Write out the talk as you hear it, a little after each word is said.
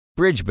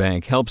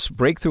Bridgebank helps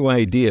breakthrough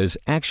ideas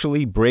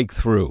actually break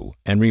through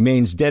and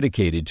remains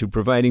dedicated to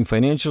providing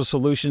financial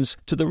solutions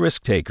to the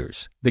risk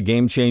takers, the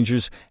game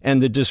changers, and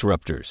the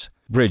disruptors.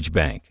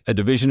 Bridgebank, a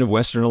division of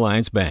Western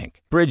Alliance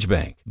Bank.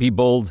 Bridgebank. Be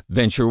bold,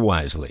 venture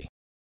wisely.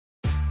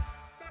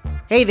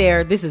 Hey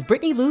there, this is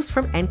Brittany Luce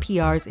from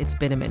NPR's It's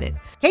Been a Minute.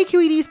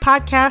 KQED's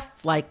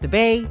podcasts like The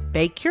Bay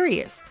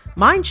Curious,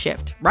 Mind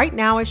Shift, Right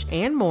Nowish,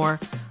 and more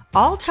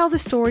all tell the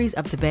stories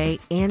of the Bay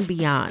and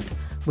beyond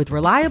with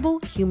reliable,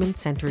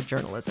 human-centered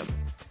journalism.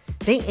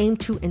 They aim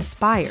to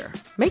inspire,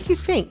 make you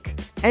think,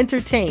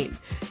 entertain,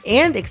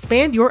 and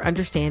expand your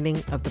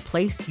understanding of the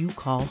place you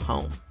call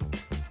home.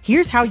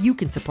 Here's how you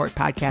can support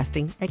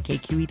podcasting at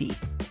KQED.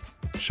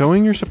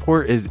 Showing your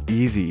support is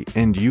easy,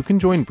 and you can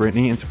join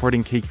Brittany in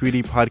supporting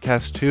KQED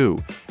Podcast too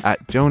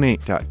at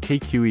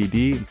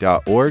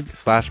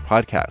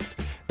donate.kqed.org/podcast.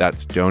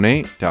 That's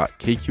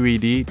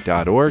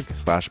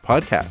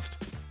donate.kqed.org/podcast.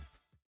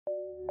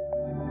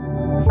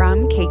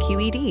 From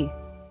KQED.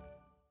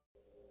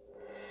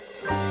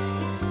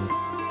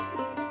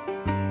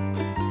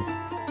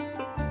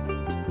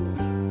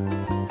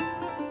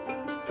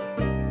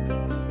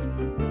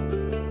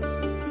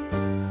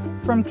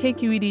 From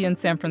KQED in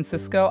San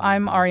Francisco,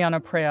 I'm Ariana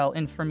Prehl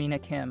in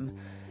Fermina Kim.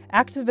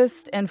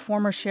 Activist and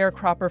former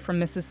sharecropper from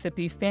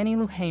Mississippi, Fannie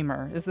Lou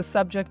Hamer, is the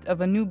subject of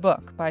a new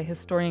book by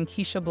historian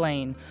Keisha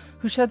Blain,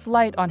 who sheds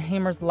light on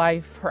Hamer's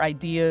life, her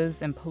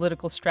ideas, and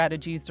political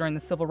strategies during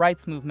the Civil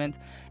Rights Movement,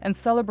 and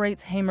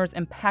celebrates Hamer's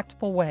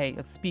impactful way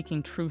of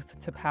speaking truth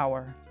to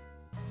power.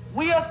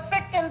 We are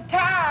sick and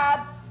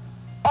tired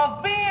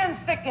of being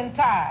sick and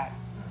tired.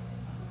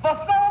 For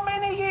so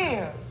many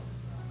years,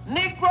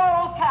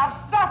 Negroes have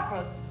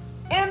suffered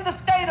in the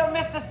state of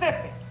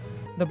Mississippi.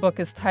 The book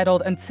is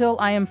titled Until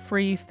I Am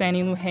Free,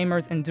 Fannie Lou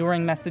Hamer's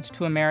Enduring Message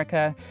to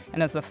America.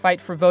 And as the fight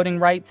for voting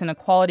rights and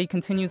equality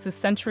continues this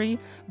century,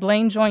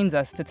 Blain joins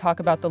us to talk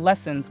about the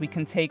lessons we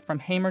can take from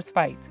Hamer's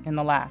fight in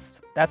the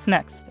last. That's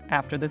next,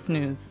 after this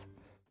news.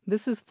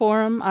 This is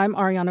Forum. I'm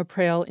Ariana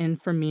Prehl in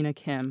Fermina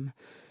Kim.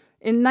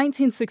 In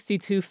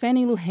 1962,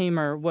 Fannie Lou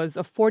Hamer was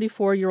a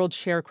 44-year-old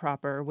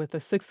sharecropper with a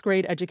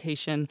sixth-grade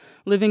education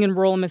living in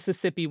rural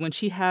Mississippi when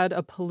she had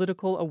a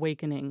political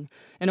awakening,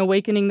 an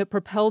awakening that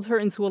propelled her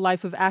into a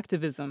life of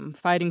activism,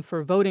 fighting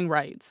for voting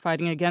rights,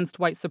 fighting against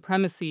white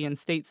supremacy and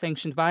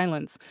state-sanctioned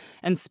violence,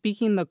 and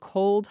speaking the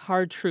cold,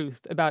 hard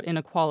truth about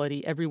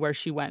inequality everywhere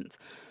she went,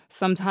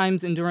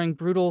 sometimes enduring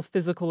brutal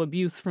physical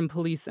abuse from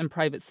police and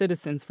private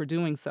citizens for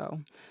doing so.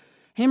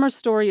 Hamer's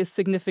story is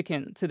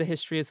significant to the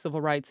history of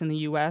civil rights in the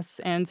U.S.,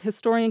 and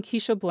historian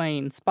Keisha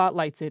Blain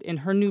spotlights it in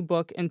her new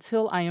book,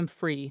 Until I Am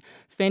Free,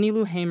 Fannie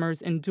Lou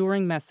Hamer's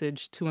Enduring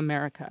Message to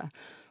America.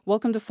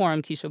 Welcome to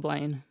Forum, Keisha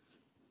Blain.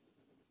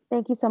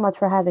 Thank you so much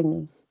for having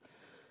me.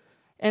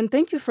 And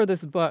thank you for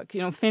this book. You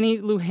know, Fannie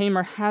Lou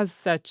Hamer has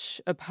such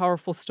a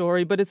powerful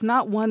story, but it's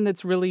not one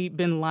that's really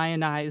been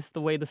lionized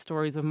the way the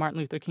stories of Martin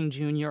Luther King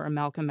Jr. or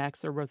Malcolm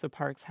X or Rosa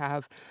Parks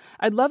have.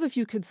 I'd love if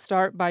you could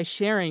start by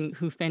sharing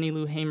who Fannie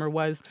Lou Hamer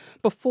was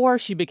before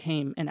she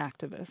became an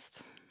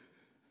activist.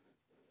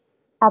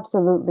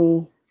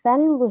 Absolutely.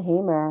 Fannie Lou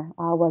Hamer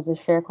was a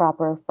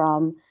sharecropper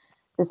from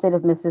the state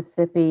of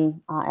Mississippi.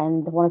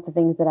 And one of the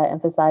things that I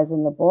emphasize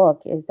in the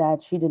book is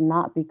that she did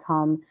not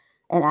become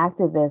an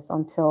activist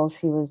until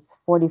she was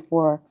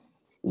 44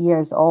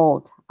 years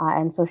old.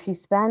 And so she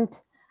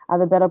spent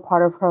the better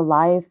part of her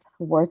life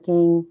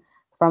working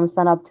from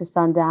sunup to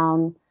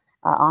sundown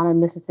on a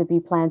Mississippi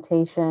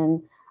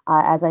plantation.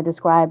 As I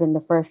describe in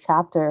the first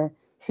chapter,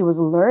 she was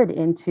lured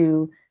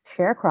into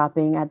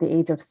sharecropping at the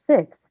age of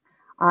 6.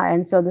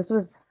 And so this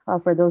was,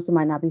 for those who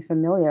might not be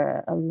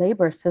familiar, a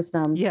labor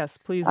system. Yes,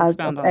 please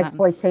expound on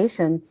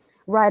exploitation.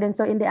 Right. And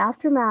so in the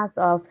aftermath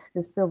of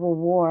the Civil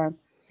War,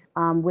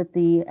 with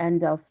the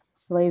end of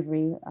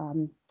slavery,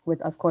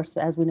 with, of course,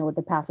 as we know, with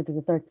the passage of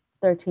the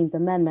 13th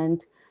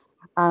Amendment,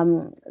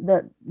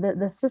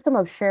 the system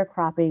of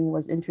sharecropping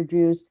was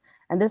introduced.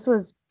 And this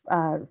was,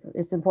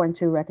 it's important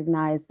to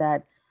recognize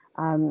that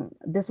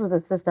this was a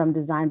system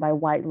designed by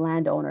white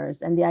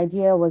landowners. And the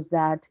idea was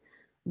that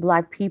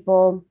Black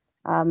people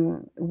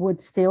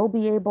would still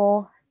be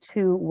able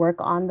to work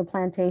on the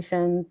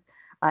plantations.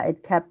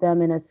 It kept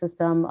them in a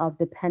system of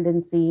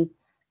dependency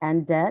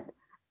and debt.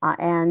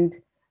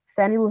 And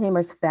Fannie Lou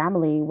Hamer's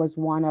family was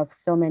one of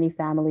so many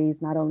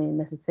families, not only in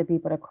Mississippi,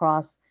 but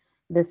across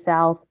the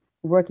South,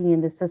 working in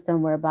the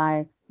system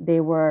whereby they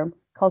were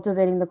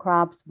cultivating the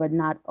crops, but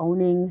not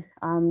owning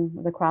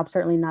the crops,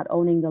 certainly not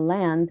owning the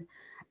land,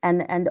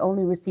 and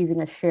only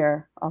receiving a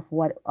share of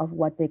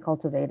what they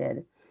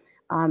cultivated.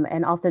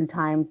 And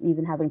oftentimes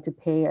even having to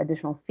pay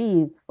additional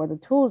fees for the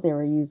tools they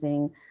were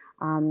using,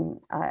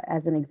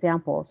 as an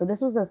example. So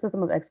this was a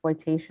system of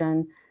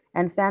exploitation,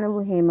 and Fannie Lou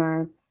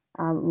Hamer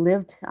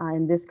lived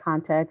in this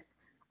context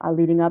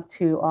leading up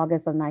to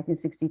August of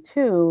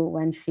 1962,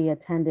 when she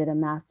attended a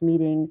mass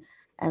meeting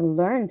and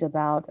learned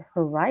about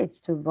her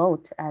rights to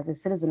vote as a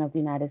citizen of the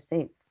United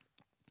States.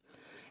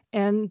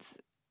 And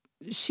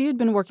she had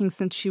been working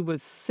since she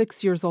was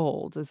 6 years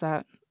old. Is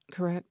that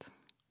correct?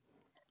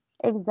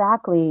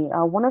 Exactly.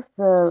 One of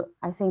the,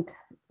 I think,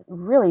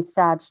 really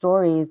sad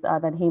stories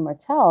that Hamer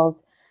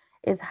tells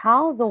is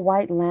how the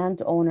white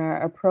landowner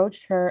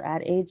approached her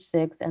at age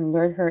 6 and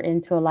lured her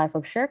into a life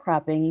of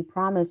sharecropping. He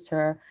promised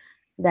her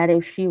that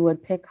if she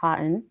would pick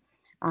cotton,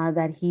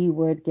 that he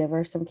would give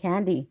her some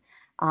candy.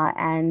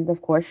 And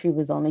of course, she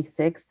was only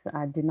 6.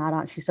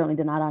 She certainly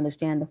did not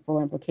understand the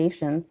full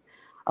implications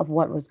of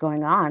what was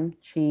going on.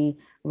 She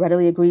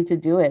readily agreed to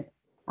do it.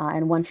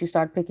 And once she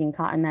started picking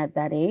cotton at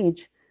that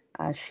age,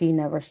 she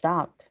never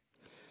stopped.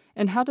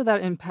 And how did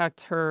that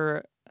impact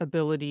her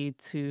ability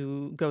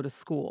to go to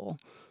school?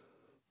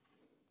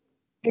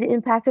 It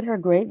impacted her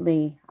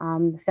greatly.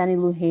 Fannie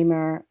Lou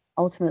Hamer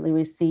ultimately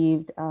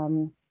received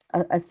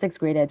a sixth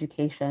grade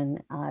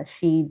education.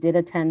 She did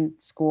attend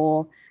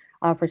school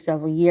for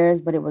several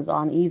years, but it was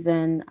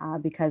uneven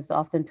because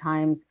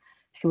oftentimes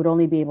she would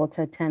only be able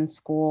to attend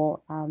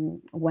school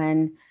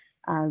when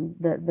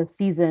the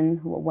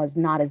season was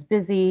not as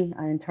busy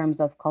in terms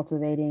of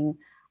cultivating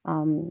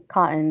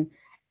cotton.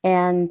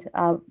 And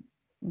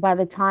by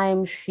the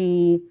time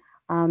she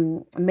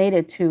made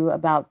it to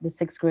about the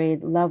sixth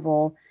grade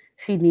level,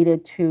 she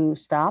needed to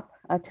stop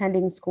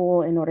attending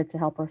school in order to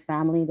help her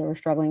family. They were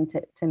struggling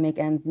to make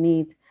ends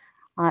meet.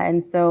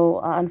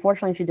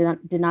 Unfortunately, she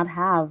did not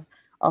have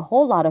a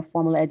whole lot of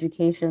formal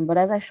education. But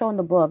as I show in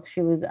the book,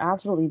 she was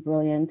absolutely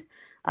brilliant.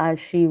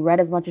 She read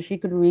as much as she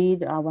could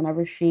read.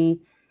 Whenever she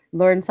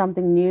learned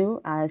something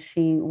new,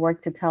 she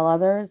worked to tell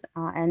others.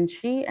 And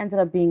she ended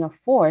up being a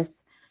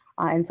force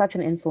and such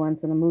an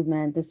influence in the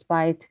movement,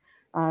 despite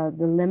the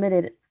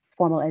limited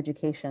formal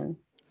education.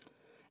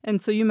 And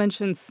so you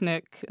mentioned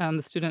SNCC,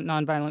 the Student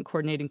Nonviolent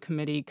Coordinating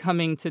Committee,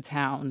 coming to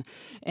town,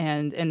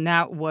 and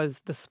that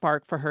was the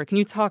spark for her. Can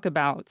you talk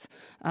about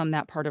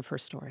that part of her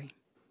story?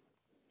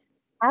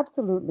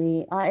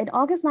 Absolutely. In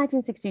August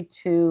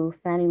 1962,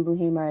 Fannie Lou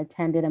Hamer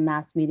attended a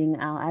mass meeting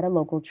at a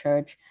local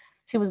church.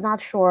 She was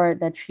not sure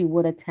that she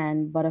would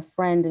attend, but a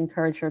friend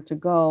encouraged her to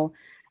go.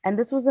 And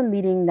this was a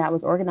meeting that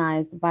was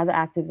organized by the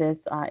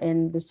activists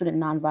in the Student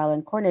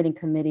Nonviolent Coordinating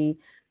Committee,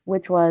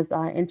 which was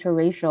an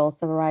interracial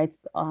civil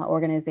rights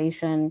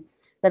organization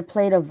that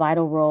played a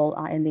vital role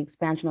in the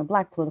expansion of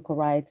Black political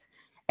rights.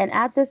 And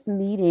at this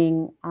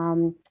meeting,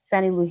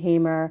 Fannie Lou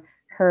Hamer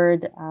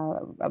heard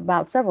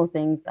about several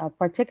things,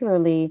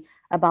 particularly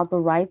about the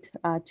right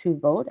to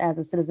vote as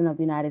a citizen of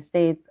the United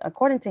States.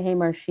 According to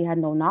Hamer, she had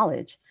no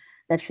knowledge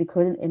that she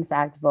could, in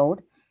fact,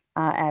 vote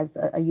as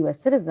a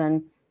US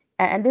citizen.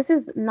 And this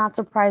is not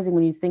surprising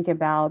when you think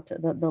about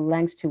the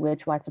lengths to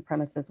which white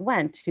supremacists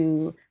went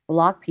to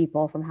block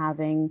people from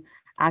having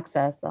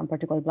access,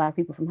 particularly Black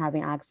people from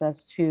having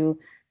access to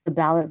the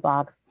ballot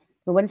box.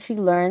 But when she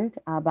learned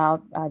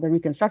about the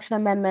Reconstruction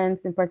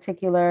Amendments in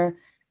particular,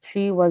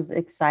 she was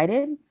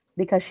excited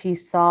because she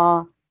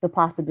saw the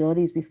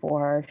possibilities before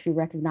her. She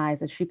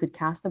recognized that she could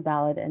cast a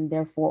ballot and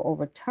therefore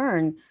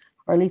overturn,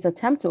 or at least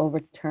attempt to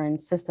overturn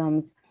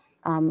systems,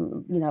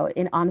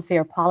 in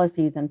unfair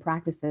policies and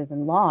practices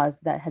and laws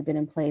that had been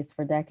in place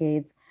for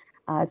decades.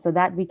 So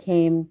that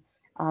became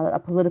a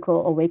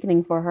political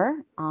awakening for her.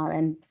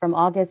 And from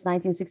August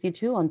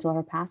 1962 until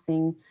her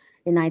passing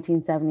in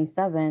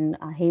 1977,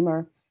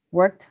 Hamer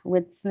worked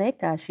with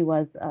SNCC. She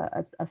was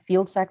a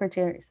field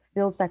secretary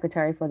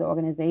for the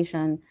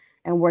organization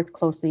and worked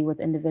closely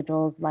with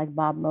individuals like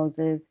Bob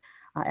Moses,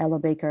 Ella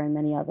Baker, and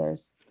many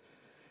others.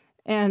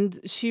 And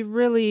she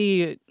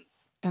really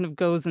kind of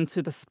goes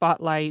into the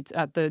spotlight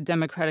at the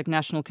Democratic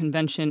National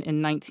Convention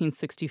in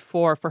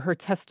 1964 for her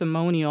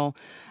testimonial.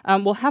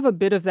 We'll have a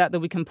bit of that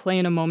we can play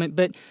in a moment,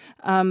 but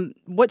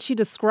what she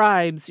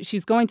describes,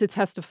 she's going to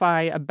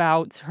testify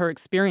about her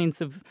experience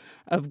of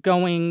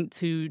going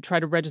to try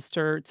to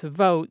register to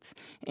vote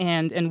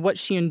and what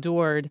she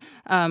endured.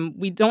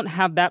 We don't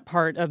have that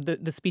part of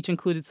the speech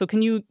included, so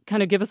can you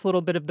kind of give us a little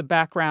bit of the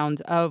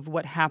background of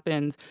what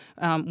happened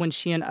when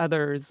she and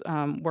others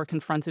were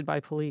confronted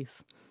by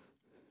police?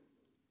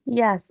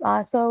 Yes.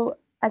 So,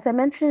 as I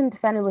mentioned,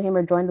 Fannie Lou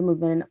Hamer joined the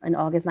movement in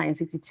August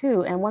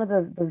 1962. And one of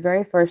the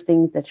very first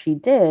things that she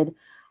did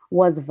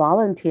was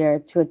volunteer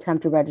to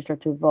attempt to register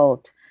to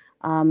vote.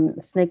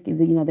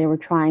 SNCC, they were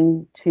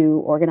trying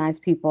to organize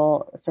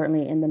people,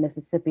 certainly in the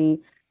Mississippi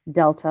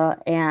Delta.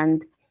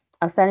 And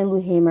Fannie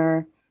Lou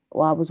Hamer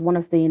was one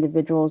of the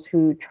individuals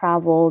who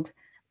traveled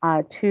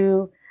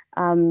to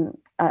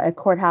a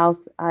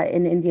courthouse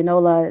in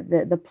Indianola.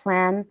 The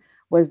plan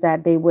was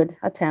that they would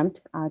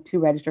attempt to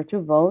register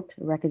to vote,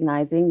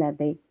 recognizing that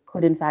they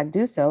could, in fact,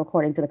 do so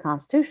according to the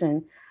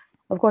Constitution.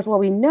 Of course, what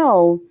we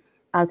know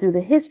through the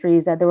history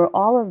is that there were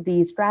all of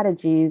these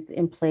strategies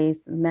in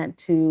place meant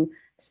to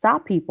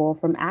stop people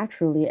from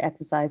actually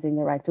exercising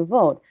their right to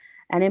vote.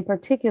 And in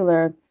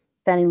particular,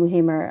 Fannie Lou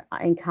Hamer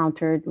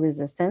encountered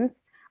resistance.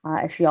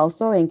 She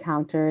also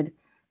encountered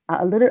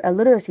a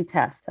literacy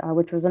test,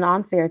 which was an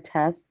unfair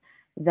test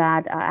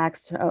that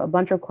asked a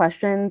bunch of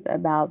questions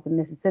about the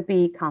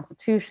Mississippi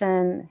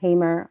Constitution.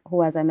 Hamer,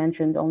 who, as I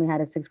mentioned, only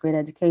had a sixth grade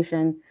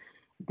education,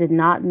 did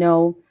not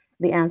know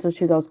the answers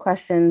to those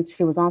questions.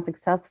 She was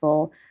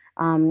unsuccessful.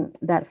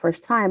 that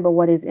first time. But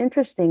what is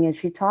interesting is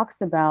she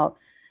talks about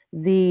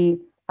the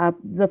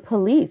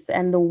police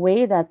and the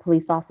way that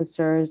police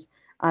officers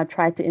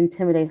tried to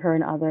intimidate her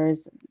and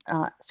others,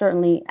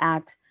 certainly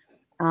at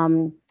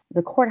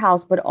the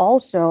courthouse, but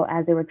also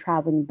as they were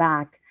traveling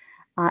back.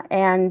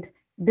 And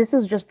this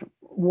is just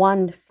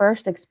one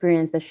first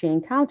experience that she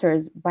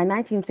encounters. By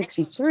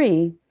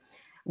 1963,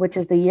 which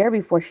is the year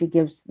before she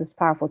gives this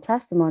powerful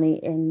testimony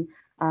in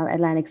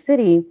Atlantic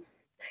City,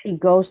 she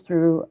goes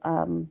through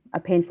a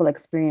painful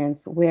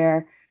experience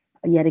where,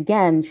 yet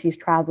again, she's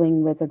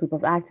traveling with a group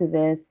of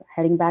activists,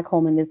 heading back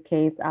home in this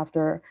case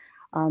after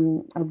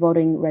a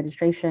voting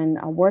registration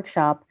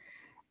workshop,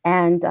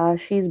 and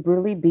she's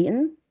brutally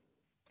beaten.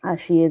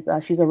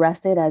 She's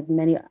arrested, as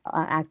many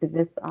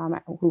activists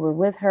who were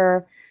with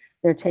her.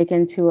 They're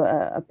taken to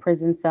a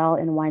prison cell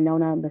in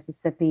Winona,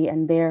 Mississippi,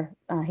 and there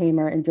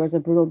Hamer endures a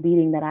brutal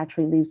beating that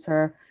actually leaves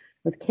her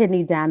with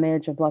kidney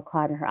damage, a blood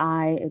clot in her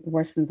eye. It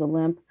worsens a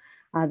limp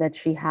that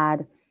she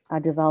had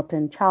developed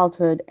in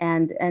childhood.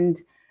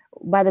 And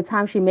by the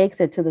time she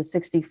makes it to the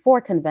 64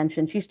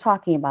 convention, she's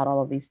talking about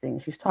all of these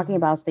things. She's talking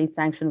about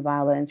state-sanctioned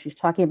violence. She's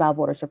talking about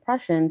voter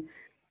suppression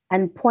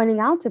and pointing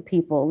out to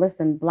people,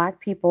 listen, Black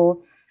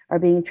people are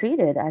being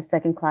treated as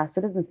second-class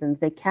citizens.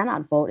 They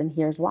cannot vote, and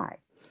here's why.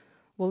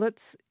 Well,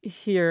 let's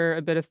hear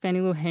a bit of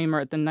Fannie Lou Hamer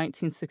at the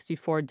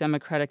 1964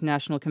 Democratic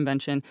National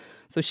Convention.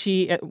 So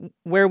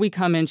where we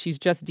come in, she's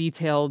just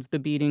detailed the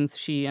beatings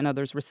she and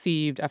others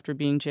received after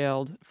being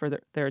jailed for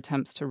their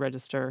attempts to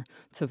register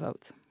to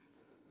vote.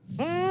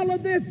 All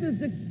of this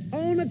is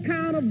on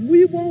account of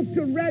we want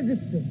to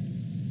register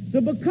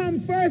to become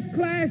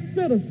first-class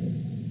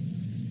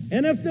citizens.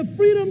 And if the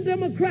Freedom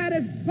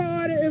Democratic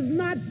Party is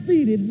not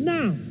seated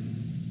now,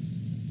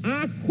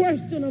 I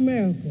question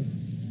America.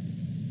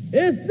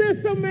 Is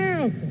this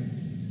America,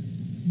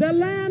 the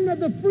land of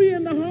the free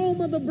and the home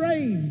of the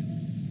brave,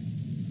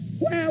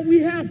 where we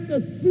have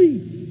to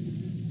sleep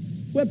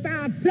with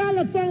our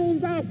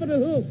telephones off of the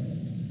hook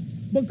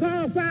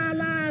because our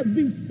lives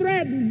be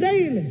threatened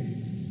daily,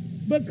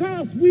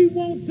 because we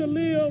want to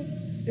live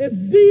as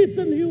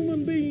decent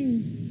human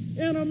beings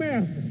in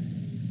America?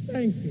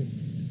 Thank you.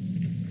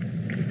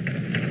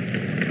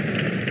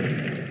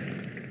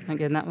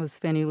 Again, that was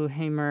Fannie Lou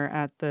Hamer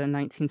at the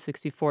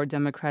 1964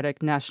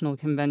 Democratic National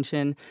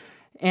Convention.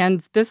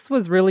 And this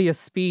was really a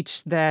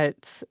speech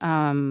that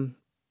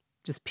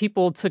just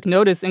people took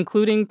notice,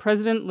 including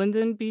President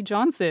Lyndon B.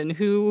 Johnson,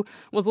 who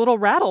was a little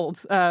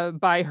rattled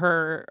by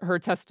her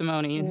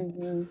testimony.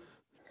 Mm-hmm.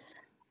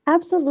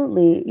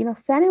 Absolutely. You know,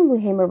 Fannie Lou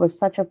Hamer was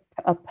such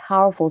a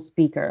powerful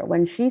speaker.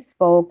 When she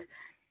spoke,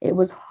 it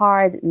was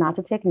hard not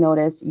to take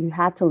notice. You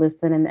had to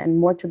listen, and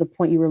more to the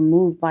point, you were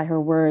moved by her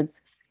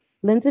words.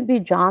 Lyndon B.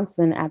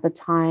 Johnson at the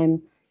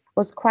time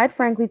was quite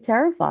frankly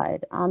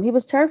terrified. He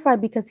was terrified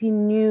because he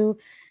knew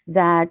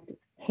that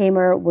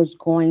Hamer was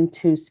going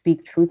to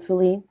speak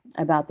truthfully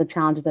about the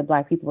challenges that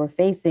Black people were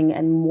facing,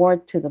 and more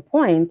to the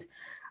point,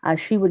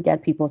 she would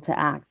get people to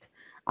act.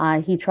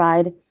 He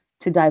tried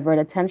to divert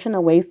attention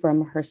away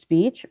from her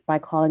speech by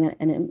calling it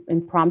an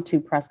impromptu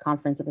press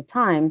conference at the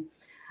time.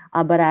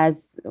 But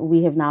as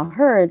we have now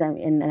heard,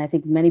 and I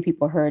think many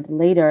people heard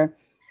later,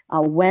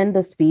 when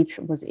the speech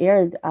was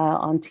aired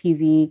on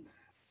TV,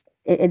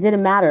 it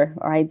didn't matter,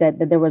 right,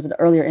 that there was an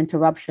earlier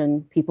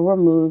interruption. People were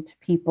moved.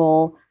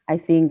 People, I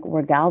think,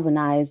 were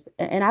galvanized.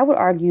 And I would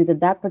argue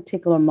that that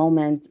particular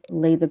moment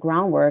laid the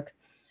groundwork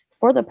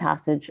for the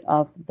passage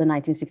of the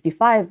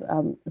 1965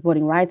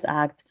 Voting Rights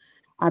Act,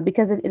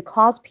 because it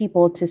caused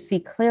people to see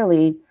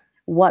clearly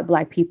what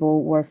Black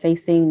people were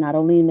facing, not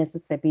only in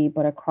Mississippi,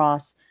 but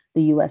across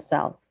the U.S.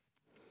 South.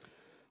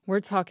 We're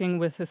talking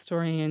with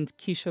historian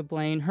Keisha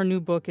Blain. Her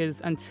new book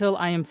is Until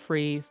I Am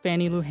Free,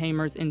 Fannie Lou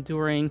Hamer's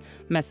Enduring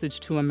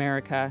Message to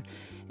America.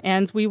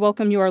 And we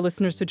welcome you, our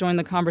listeners, to join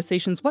the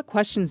conversations. What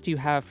questions do you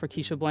have for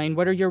Keisha Blain?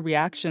 What are your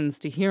reactions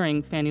to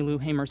hearing Fannie Lou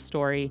Hamer's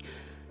story?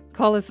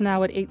 Call us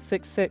now at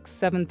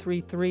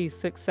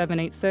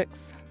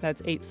 866-733-6786.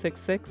 That's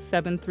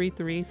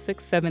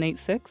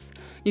 866-733-6786.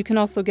 You can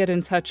also get in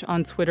touch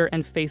on Twitter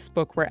and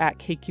Facebook. We're at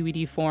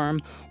KQED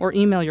Forum, or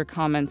email your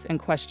comments and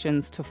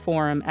questions to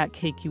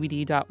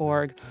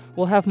forum@kqed.org.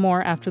 We'll have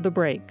more after the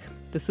break.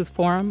 This is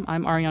Forum.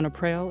 I'm Ariana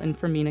Prale, and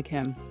for Mina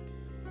Kim.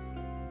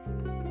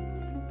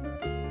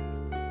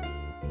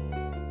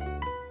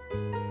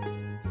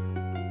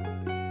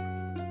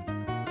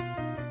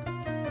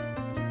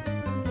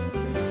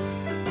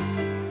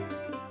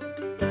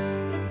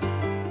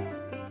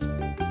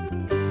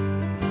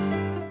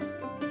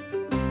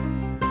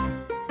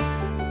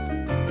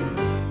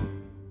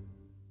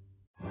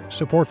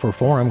 Support for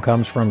Forum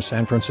comes from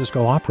San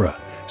Francisco Opera.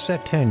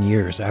 Set 10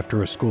 years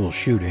after a school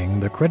shooting,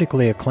 the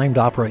critically acclaimed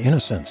opera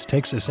Innocence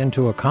takes us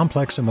into a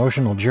complex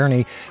emotional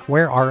journey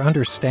where our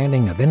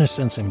understanding of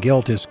innocence and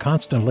guilt is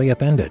constantly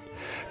upended.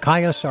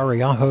 Kaya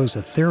Sariaho's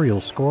ethereal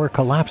score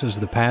collapses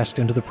the past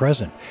into the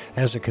present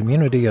as a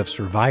community of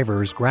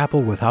survivors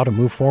grapple with how to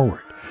move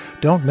forward.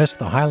 Don't miss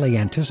the highly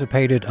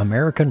anticipated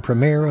American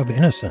premiere of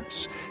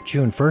Innocence,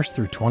 June 1st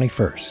through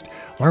 21st.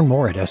 Learn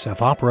more at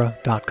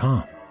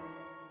sfopera.com.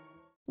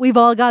 We've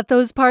all got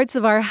those parts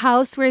of our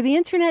house where the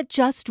internet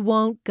just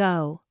won't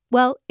go.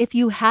 Well, if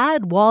you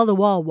had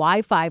wall-to-wall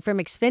Wi-Fi from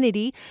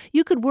Xfinity,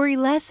 you could worry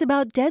less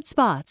about dead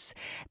spots.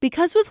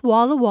 Because with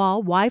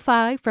wall-to-wall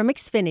Wi-Fi from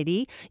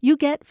Xfinity, you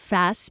get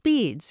fast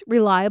speeds,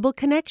 reliable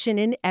connection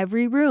in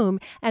every room,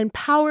 and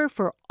power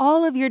for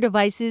all of your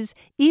devices,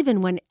 even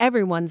when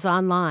everyone's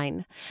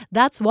online.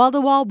 That's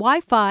wall-to-wall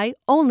Wi-Fi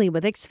only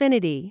with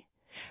Xfinity.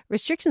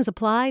 Restrictions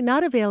apply,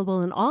 not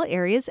available in all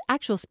areas.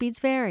 Actual speeds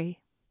vary.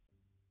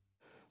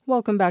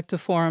 Welcome back to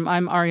Forum.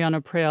 I'm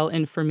Ariana Prale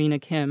in for Mina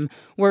Kim.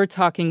 We're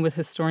talking with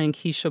historian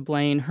Keisha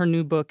Blain. Her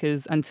new book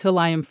is Until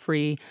I Am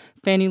Free,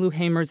 Fannie Lou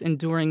Hamer's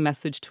Enduring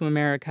Message to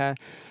America.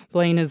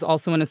 Blain is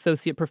also an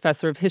associate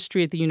professor of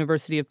history at the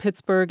University of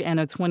Pittsburgh and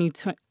a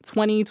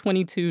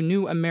 2022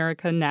 New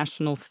America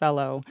National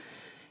Fellow.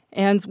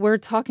 And we're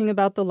talking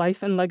about the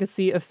life and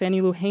legacy of Fannie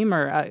Lou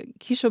Hamer.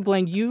 Keisha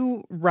Blain,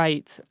 you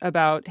write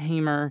about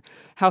Hamer,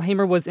 how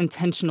Hamer was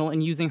intentional in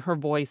using her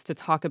voice to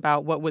talk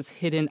about what was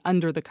hidden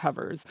under the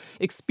covers,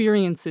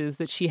 experiences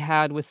that she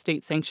had with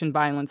state-sanctioned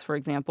violence, for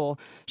example.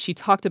 She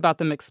talked about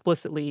them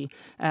explicitly,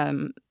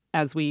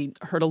 as we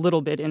heard a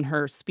little bit in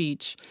her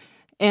speech.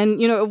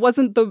 And, it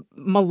wasn't the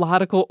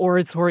melodical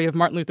oratory of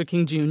Martin Luther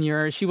King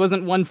Jr. She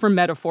wasn't one for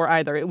metaphor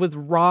either. It was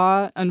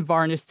raw,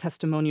 unvarnished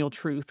testimonial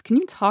truth. Can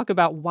you talk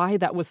about why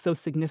that was so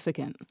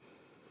significant?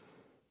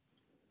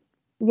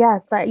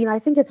 Yes, I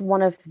think it's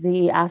one of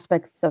the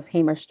aspects of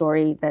Hamer's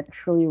story that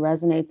truly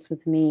resonates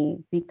with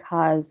me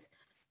because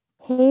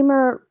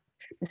Hamer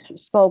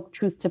spoke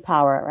truth to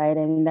power, right?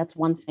 I mean, that's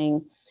one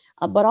thing.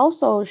 But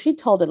also she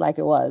told it like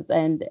it was.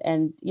 And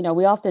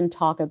we often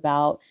talk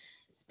about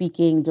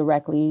speaking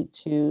directly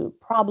to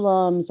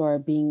problems or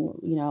being,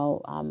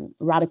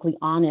 radically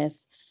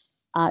honest.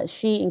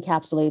 She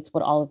encapsulates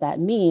what all of that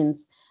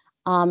means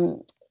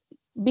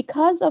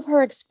because of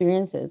her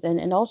experiences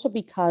and also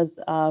because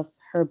of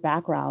her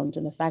background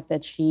and the fact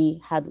that she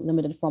had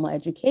limited formal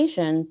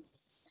education.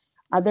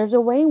 There's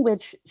a way in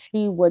which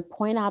she would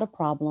point out a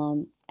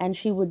problem and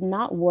she would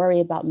not worry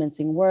about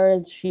mincing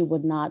words. She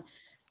would not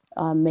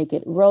make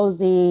it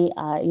rosy.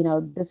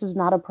 This was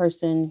not a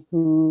person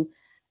who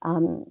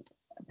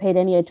paid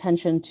any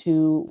attention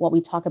to what we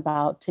talk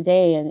about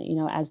today.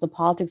 And, as the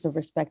politics of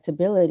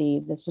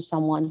respectability, this was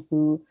someone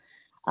who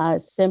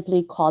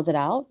simply called it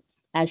out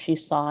as she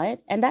saw it.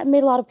 And that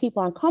made a lot of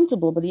people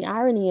uncomfortable. But the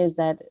irony is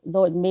that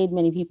though it made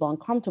many people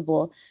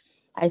uncomfortable,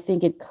 I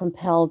think it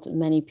compelled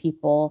many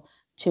people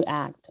to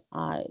act.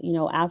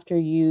 After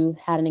you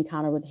had an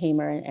encounter with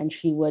Hamer and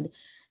she would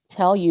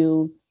tell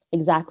you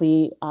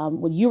exactly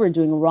what you were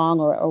doing wrong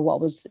or what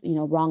was,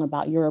 wrong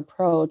about your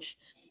approach,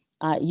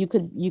 you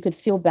could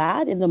feel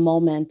bad in the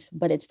moment,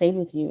 but it stayed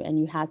with you and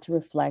you had to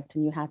reflect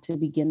and you had to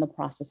begin the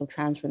process of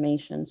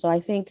transformation. So I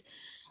think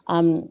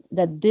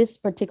that this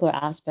particular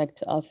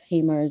aspect of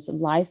Hamer's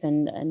life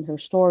and her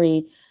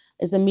story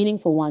is a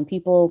meaningful one.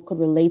 People could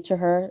relate to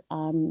her.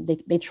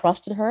 They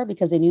trusted her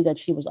because they knew that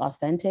she was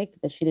authentic,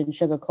 that she didn't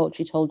sugarcoat.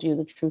 She told you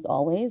the truth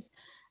always.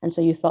 And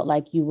so you felt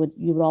like you would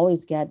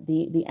always get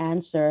the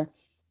answer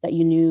that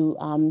you knew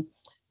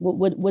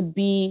would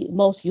be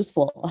most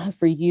useful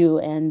for you.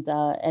 And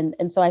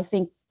so I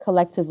think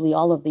collectively,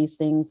 all of these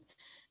things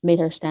made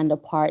her stand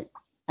apart,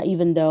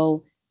 even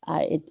though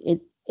it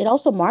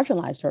also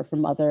marginalized her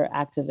from other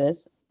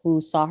activists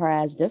who saw her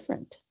as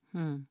different.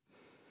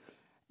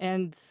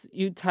 And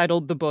you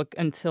titled the book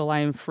Until I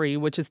Am Free,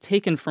 which is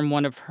taken from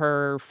one of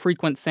her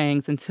frequent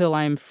sayings, until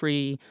I am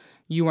free,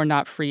 you are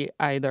not free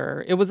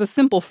either. It was a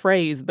simple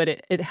phrase, but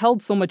it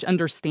held so much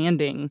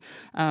understanding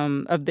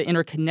of the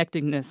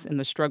interconnectedness in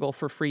the struggle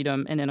for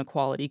freedom and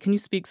inequality. Can you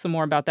speak some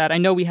more about that? I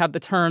know we have the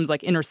terms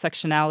like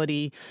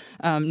intersectionality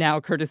now,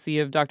 courtesy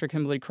of Dr.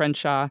 Kimberly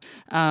Crenshaw,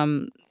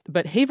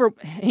 but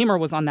Hamer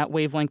was on that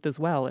wavelength as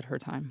well at her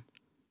time.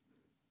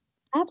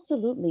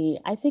 Absolutely.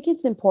 I think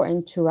it's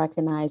important to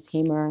recognize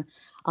Hamer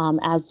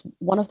as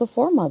one of the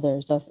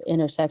foremothers of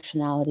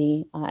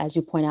intersectionality. As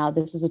you point out,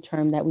 this is a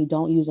term that we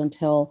don't use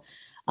until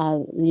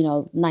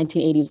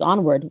 1980s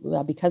onward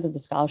because of the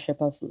scholarship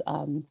of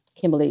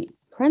Kimberly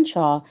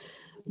Crenshaw.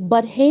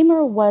 But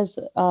Hamer was,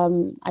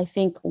 I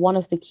think, one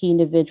of the key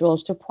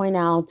individuals to point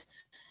out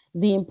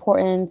the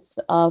importance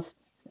of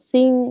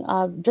seeing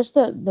just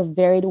the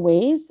varied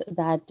ways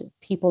that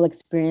people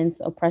experience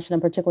oppression,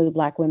 and particularly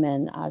Black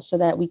women, so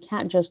that we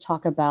can't just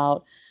talk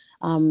about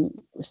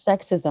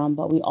sexism,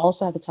 but we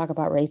also have to talk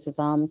about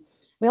racism.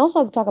 We also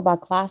have to talk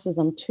about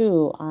classism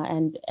too,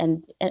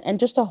 and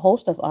just a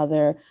host of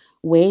other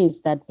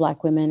ways that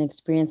Black women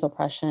experience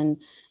oppression.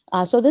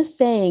 So this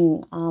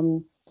saying,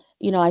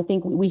 I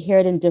think we hear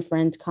it in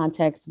different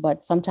contexts,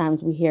 but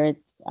sometimes we hear it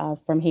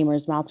from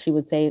Hamer's mouth. She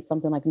would say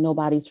something like,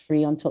 "Nobody's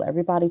free until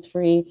everybody's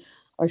free,"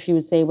 or she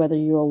would say, "Whether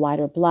you're white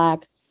or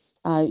Black,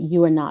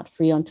 you are not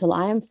free until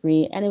I am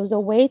free." And it was a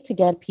way to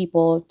get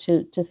people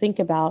to think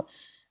about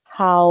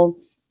how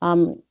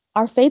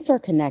our fates are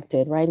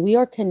connected, right? We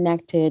are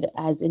connected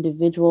as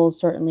individuals,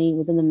 certainly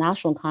within the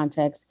national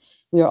context.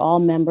 We are all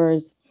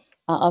members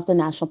of the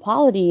national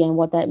polity. And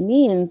what that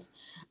means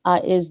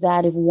is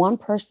that if one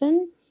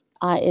person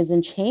is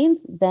in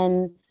chains,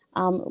 then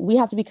we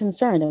have to be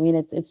concerned. I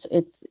mean,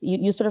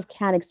 you sort of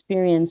can't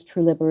experience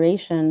true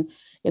liberation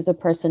if the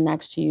person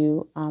next to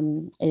you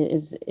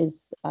is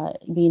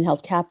being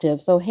held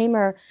captive. So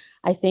Hamer,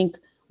 I think,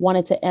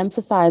 wanted to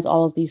emphasize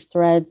all of these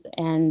threads,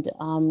 and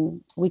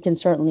we can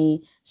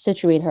certainly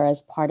situate her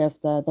as part of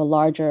the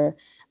larger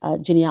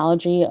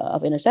genealogy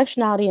of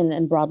intersectionality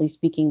and broadly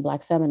speaking,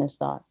 Black feminist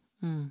thought.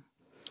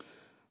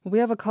 We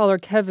have a caller,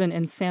 Kevin,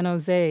 in San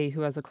Jose,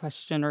 who has a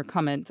question or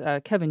comment.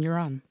 Kevin, you're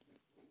on.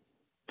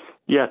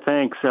 Yeah,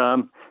 thanks.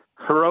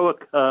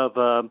 Heroic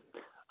of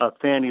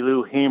Fannie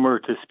Lou Hamer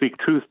to speak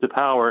truth to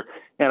power.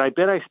 And I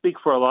bet I speak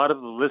for a lot of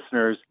the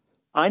listeners.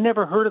 I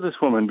never heard of this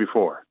woman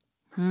before.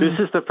 This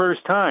is the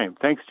first time,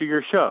 thanks to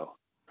your show.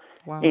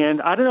 Wow. And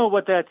I don't know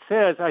what that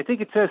says. I think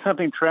it says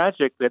something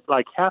tragic that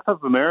like half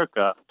of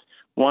America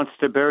wants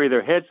to bury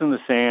their heads in the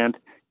sand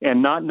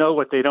and not know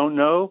what they don't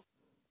know,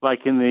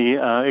 like in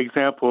the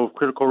example of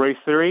critical race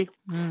theory.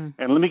 And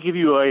let me give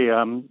you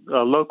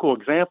a local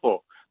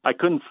example. I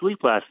couldn't sleep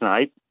last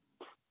night,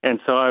 and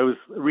so I was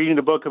reading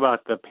a book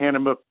about the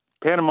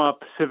Panama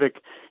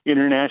Pacific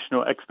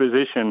International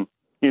Exposition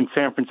in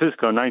San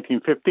Francisco,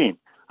 1915.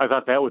 I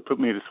thought that would put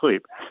me to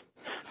sleep.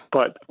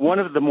 But one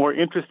of the more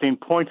interesting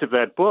points of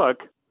that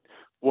book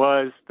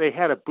was they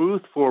had a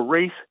booth for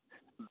Race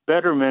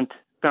Betterment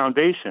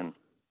Foundation,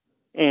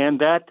 and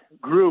that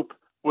group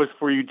was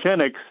for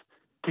eugenics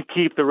to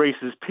keep the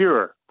races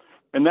pure.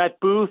 And that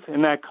booth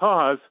and that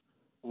cause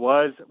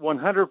was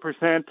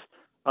 100%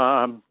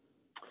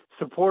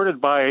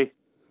 supported by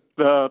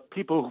the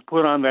people who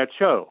put on that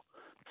show.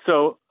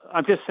 So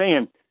I'm just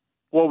saying,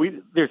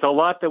 there's a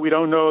lot that we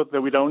don't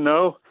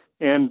know,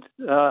 and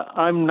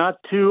I'm not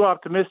too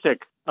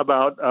optimistic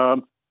about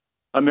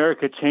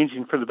America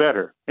changing for the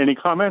better. Any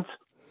comments?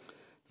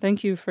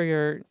 Thank you for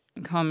your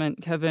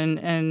comment, Kevin.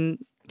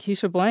 And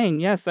Keisha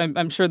Blain, yes,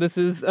 I'm sure this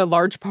is a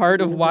large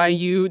part of why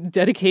you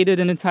dedicated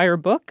an entire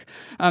book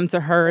to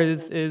her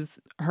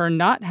is her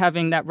not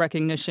having that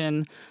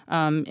recognition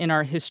in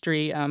our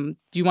history.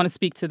 Do you want to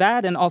speak to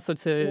that and also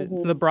to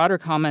the broader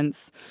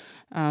comments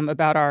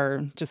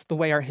about just the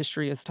way our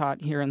history is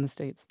taught here in the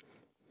States?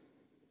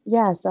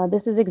 Yes,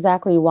 this is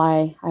exactly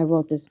why I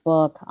wrote this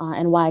book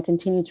and why I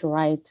continue to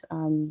write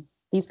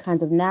these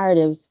kinds of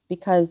narratives,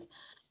 because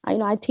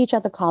I teach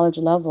at the college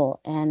level,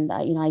 and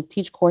I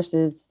teach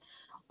courses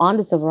on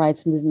the civil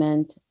rights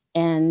movement.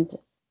 And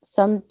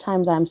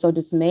sometimes I'm so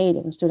dismayed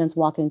when students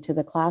walk into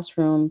the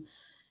classroom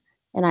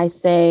and I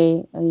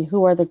say,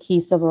 who are the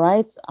key civil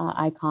rights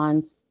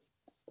icons?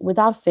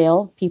 Without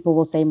fail, people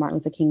will say Martin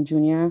Luther King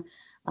Jr.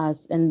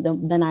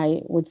 Then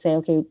I would say,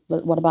 okay,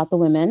 what about the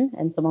women?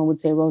 And someone would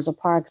say Rosa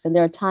Parks. And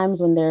there are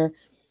times when there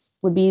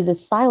would be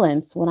this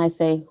silence when I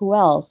say, who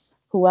else?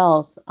 Who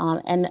else?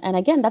 And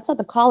again, that's at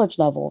the college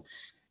level.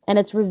 And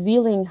it's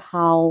revealing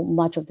how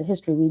much of the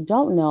history we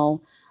don't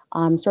know.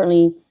 I'm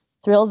certainly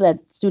thrilled that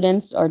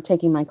students are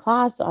taking my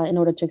class in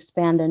order to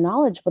expand their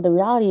knowledge. But the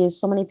reality is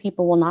so many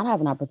people will not have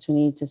an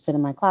opportunity to sit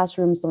in my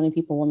classroom. So many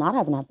people will not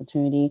have an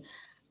opportunity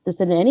to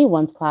sit in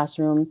anyone's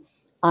classroom.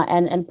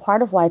 And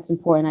part of why it's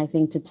important, I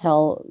think, to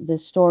tell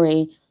this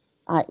story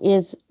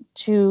is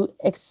to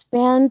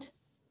expand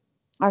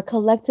our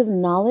collective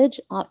knowledge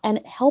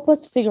and help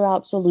us figure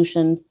out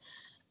solutions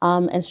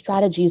and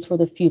strategies for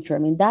the future. I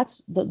mean,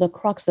 that's the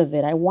crux of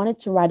it. I wanted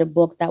to write a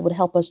book that would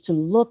help us to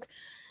look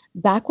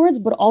backwards,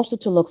 but also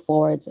to look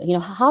forwards.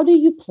 How do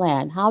you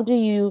plan? How do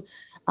you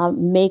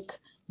make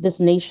this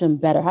nation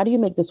better? How do you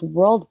make this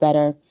world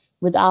better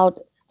without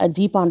a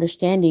deep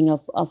understanding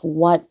of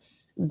what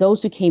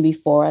those who came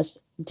before us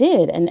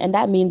did? And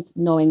that means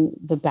knowing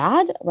the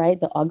bad, right,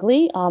 the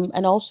ugly,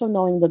 and also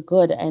knowing the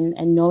good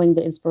and knowing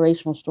the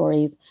inspirational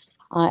stories.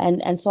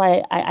 And so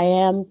I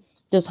am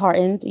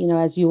disheartened,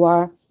 as you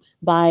are,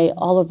 by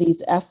all of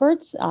these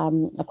efforts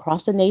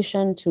across the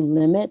nation to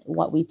limit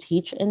what we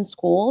teach in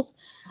schools.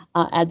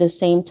 At the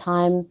same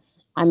time,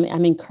 I'm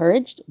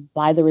encouraged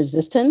by the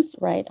resistance,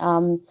 right?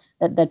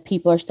 That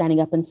people are standing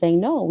up and saying,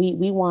 no,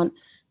 we want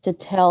to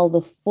tell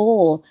the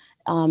full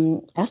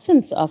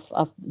essence of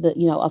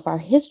our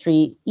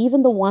history,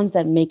 even the ones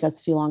that make us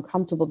feel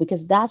uncomfortable,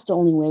 because that's the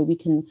only way we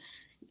can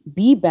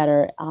be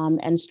better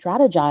and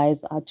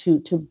strategize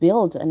to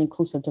build an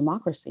inclusive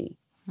democracy.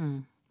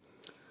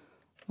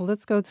 Well,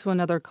 let's go to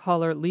another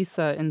caller,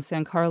 Lisa in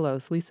San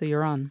Carlos. Lisa,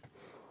 you're on.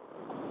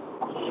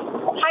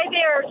 Hi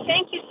there.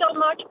 Thank you so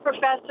much,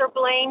 Professor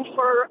Blain,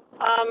 for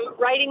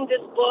writing this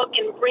book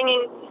and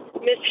bringing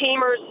Ms.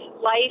 Hamer's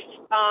life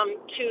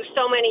to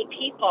so many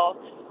people.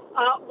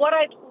 What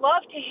I'd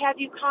love to have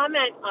you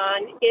comment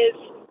on is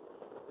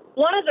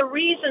one of the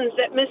reasons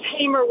that Ms.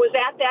 Hamer was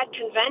at that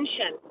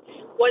convention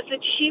was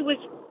that she was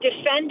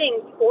defending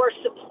or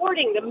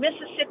supporting the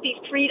Mississippi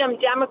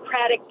Freedom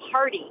Democratic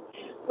Party,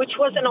 which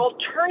was an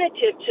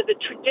alternative to the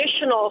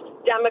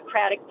traditional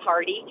Democratic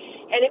Party.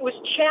 And it was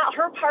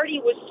her party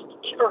was,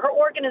 or her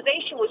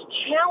organization was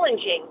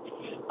challenging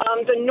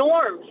the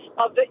norms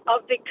of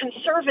the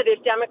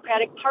conservative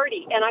Democratic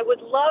Party. And I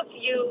would love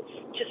you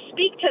to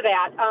speak to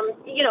that.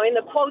 In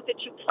the quote that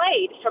you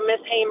played from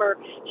Ms. Hamer,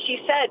 she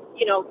said,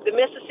 the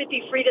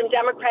Mississippi Freedom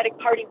Democratic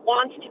Party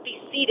wants to be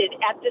seated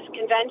at this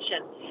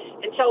convention.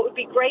 And so it would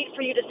be great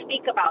for you to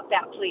speak about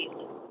that, please.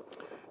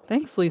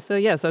 Thanks, Lisa.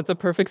 Yes, that's a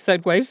perfect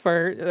segue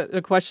for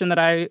a question that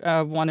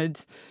I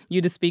wanted you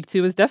to speak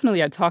to is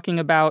definitely talking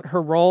about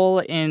her role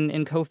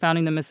in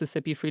co-founding the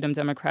Mississippi Freedom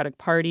Democratic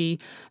Party,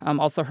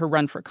 also her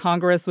run for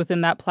Congress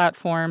within that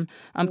platform.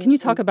 Can you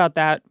talk about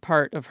that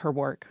part of her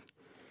work?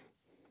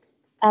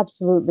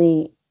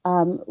 Absolutely.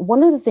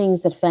 One of the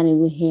things that Fannie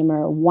Lou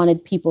Hamer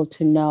wanted people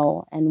to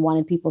know and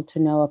wanted people to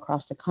know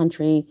across the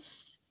country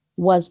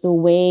was the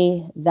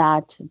way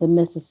that the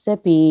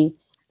Mississippi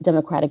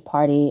Democratic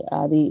Party,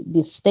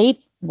 the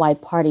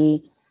statewide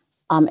party,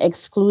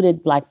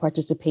 excluded Black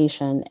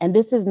participation. And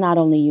this is not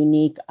only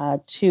unique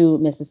to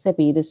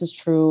Mississippi. This is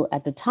true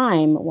at the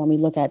time when we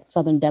look at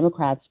Southern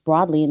Democrats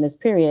broadly in this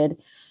period.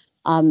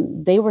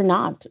 They were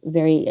not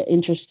very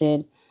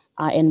interested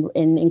in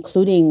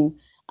including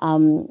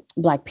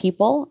Black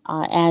people.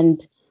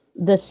 And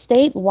the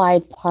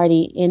statewide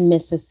party in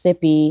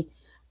Mississippi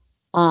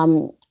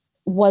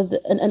was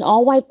an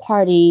all-white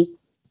party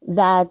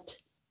that,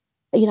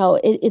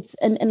 it's,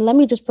 and let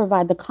me just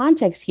provide the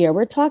context here.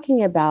 We're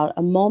talking about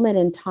a moment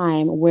in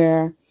time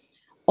where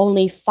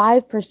only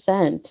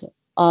 5%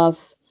 of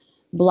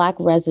Black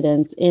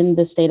residents in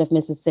the state of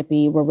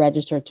Mississippi were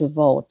registered to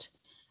vote.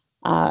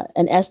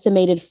 An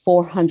estimated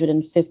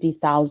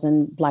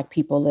 450,000 Black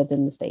people lived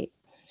in the state.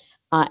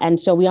 And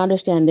so we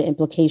understand the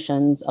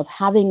implications of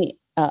having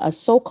a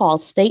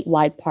so-called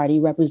statewide party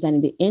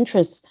representing the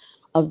interests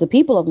of the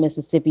people of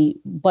Mississippi,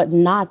 but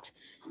not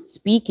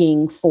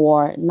speaking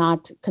for,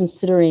 not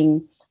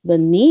considering the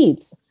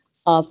needs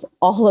of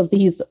all of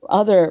these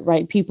other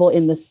people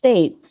in the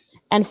state.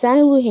 And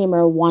Fannie Lou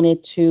Hamer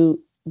wanted to,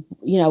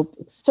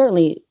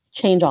 certainly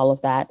change all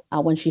of that.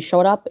 When she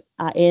showed up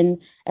in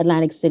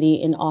Atlantic City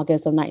in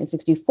August of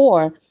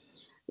 1964,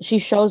 she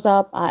shows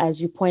up, as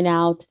you point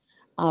out,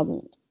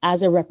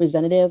 as a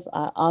representative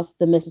of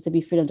the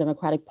Mississippi Freedom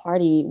Democratic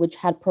Party, which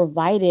had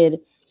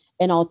provided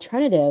an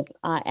alternative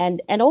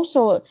and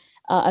also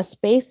a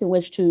space in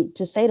which to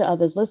say to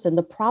others, listen,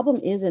 the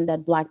problem isn't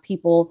that Black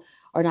people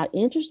are not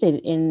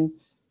interested in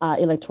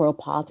electoral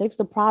politics.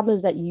 The problem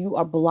is that you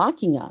are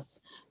blocking us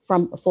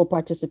from full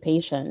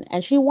participation.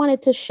 And she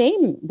wanted to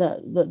shame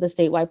the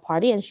statewide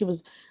party. And she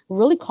was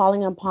really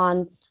calling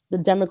upon the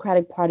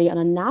Democratic Party on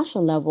a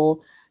national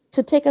level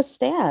to take a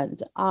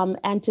stand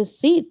and to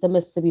seat the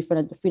Mississippi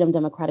Freedom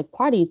Democratic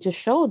Party to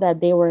show that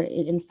they were,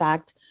 in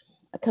fact,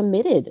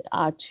 committed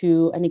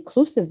to an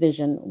inclusive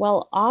vision.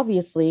 Well,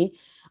 obviously,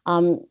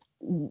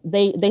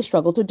 they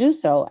struggled to do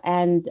so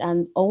and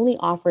only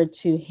offered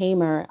to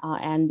Hamer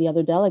and the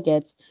other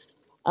delegates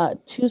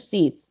 2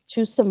 seats,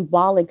 2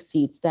 symbolic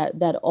seats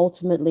that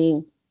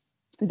ultimately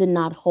did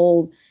not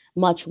hold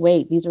much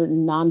weight. These are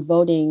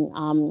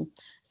non-voting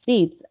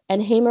seats,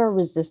 and Hamer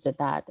resisted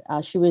that.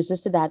 She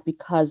resisted that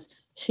because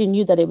she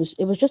knew that it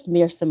was just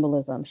mere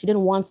symbolism. She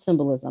didn't want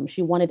symbolism.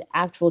 She wanted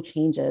actual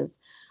changes,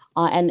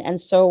 and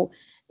so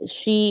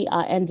she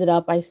ended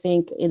up, I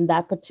think, in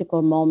that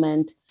particular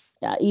moment,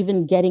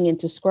 even getting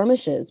into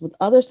skirmishes with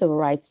other civil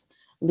rights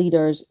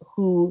leaders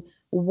who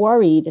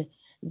worried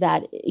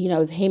that,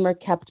 if Hamer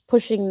kept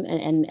pushing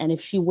and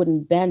if she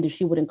wouldn't bend, if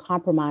she wouldn't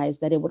compromise,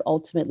 that it would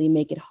ultimately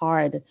make it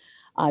hard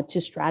to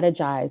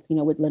strategize,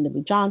 with Lyndon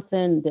B.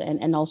 Johnson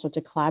and also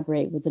to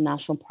collaborate with the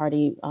National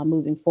Party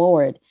moving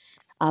forward.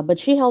 But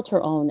she held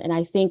her own. And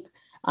I think,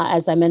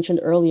 as I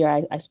mentioned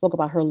earlier, I spoke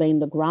about her laying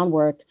the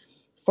groundwork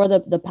for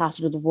the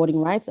passage of the Voting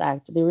Rights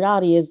Act. The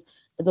reality is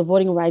that the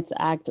Voting Rights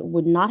Act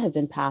would not have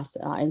been passed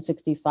in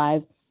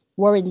 65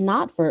 were it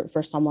not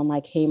for someone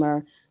like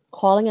Hamer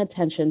calling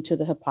attention to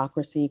the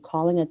hypocrisy,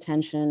 calling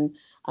attention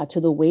to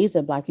the ways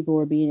that Black people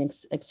were being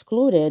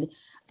excluded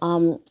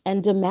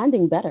and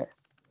demanding better.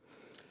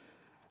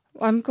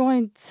 I'm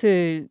going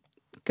to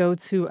go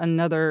to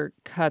another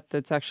cut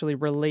that's actually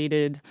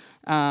related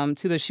to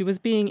this. She was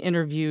being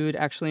interviewed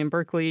actually in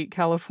Berkeley,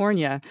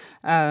 California,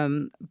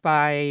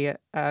 by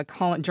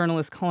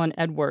journalist Colin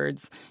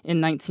Edwards in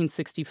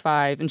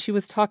 1965. And she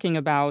was talking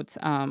about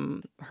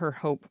her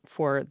hope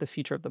for the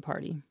future of the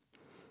party.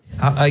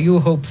 Are you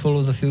hopeful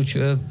of the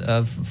future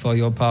for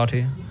your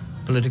party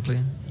politically?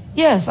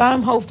 Yes,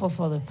 I'm hopeful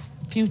for the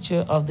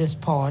future of this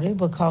party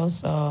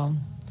because all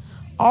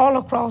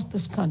across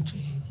this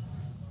country,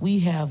 we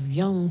have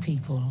young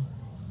people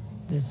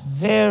that's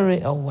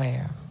very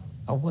aware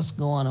of what's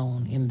going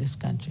on in this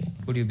country.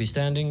 Would you be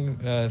standing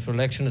for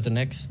election at the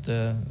next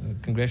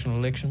congressional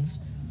elections?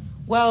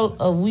 Well,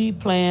 we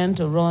plan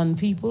to run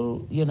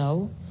people,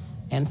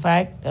 In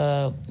fact,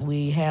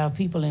 we have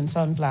people in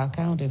Sunflower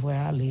County where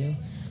I live,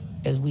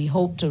 as we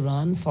hope to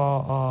run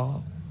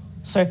for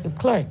circuit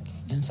clerk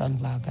in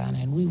Sunflower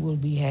County. And we will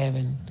be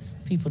having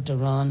people to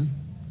run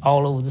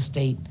all over the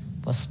state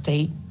for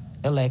state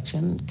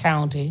election,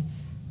 county,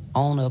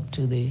 on up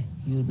to the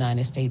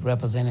United States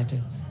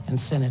representative and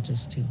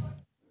senators too.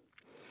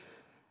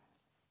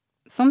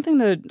 something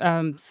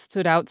that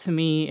stood out to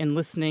me in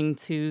listening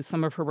to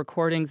some of her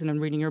recordings and in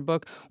reading your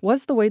book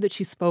was the way that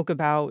she spoke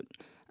about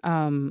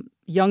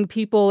young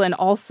people and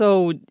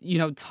also,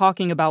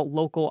 talking about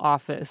local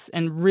office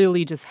and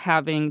really just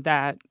having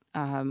that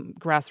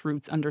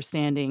grassroots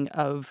understanding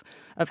of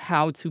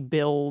how to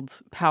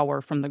build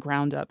power from the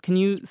ground up. Can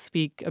you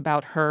speak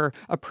about her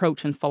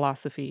approach and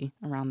philosophy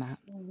around that?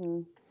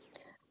 Mm-hmm.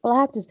 Well,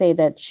 I have to say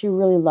that she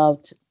really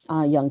loved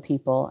young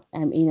people,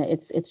 and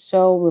it's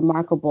so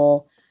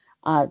remarkable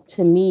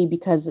to me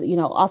because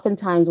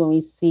oftentimes when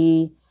we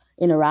see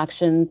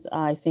interactions,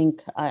 I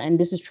think, and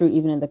this is true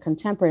even in the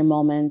contemporary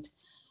moment,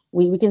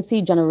 we can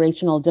see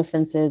generational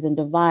differences and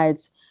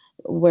divides,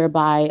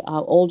 whereby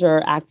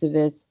older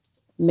activists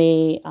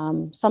may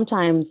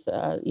sometimes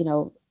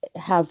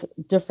have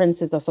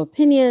differences of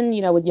opinion,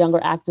 with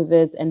younger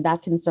activists, and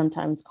that can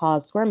sometimes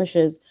cause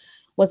skirmishes.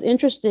 What's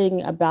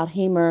interesting about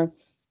Hamer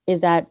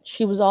is that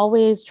she was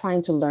always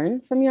trying to learn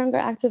from younger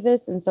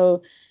activists. And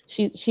so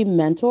she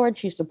mentored,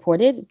 she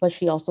supported, but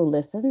she also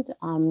listened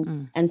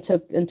and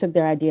took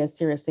their ideas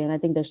seriously. And I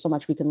think there's so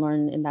much we can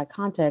learn in that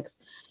context.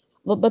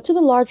 But to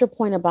the larger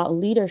point about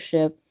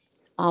leadership,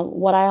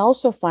 what I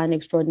also find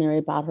extraordinary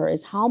about her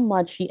is how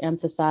much she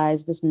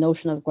emphasized this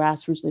notion of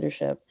grassroots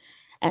leadership.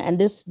 And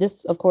this,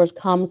 of course,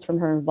 comes from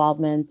her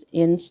involvement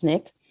in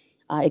SNCC.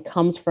 It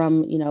comes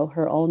from,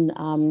 her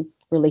own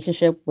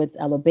relationship with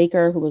Ella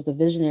Baker, who was the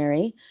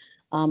visionary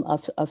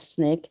of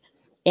SNCC.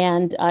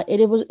 And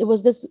it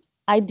was this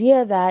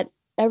idea that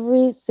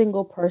every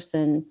single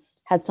person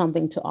had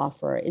something to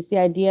offer. It's the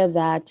idea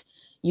that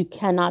you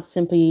cannot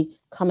simply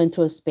come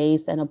into a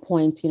space and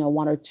appoint,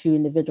 one or two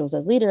individuals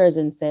as leaders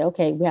and say,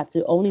 okay, we have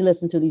to only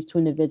listen to these two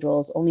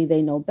individuals, only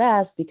they know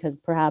best because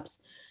perhaps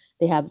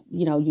they have,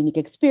 unique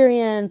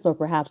experience or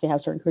perhaps they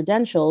have certain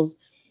credentials,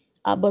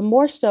 but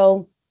more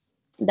so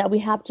that we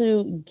have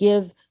to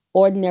give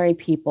ordinary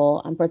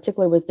people, and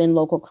particularly within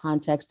local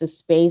context, the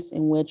space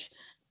in which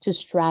to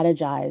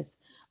strategize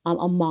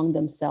among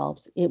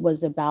themselves. It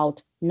was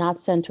about not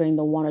centering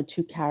the one or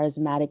two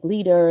charismatic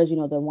leaders,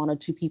 the one or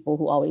two people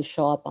who always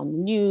show up on the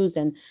news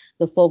and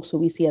the folks who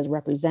we see as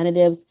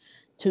representatives,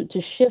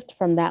 to shift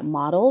from that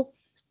model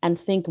and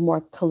think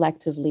more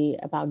collectively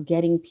about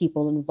getting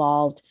people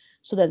involved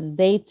so that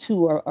they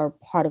too are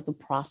part of the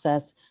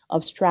process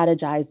of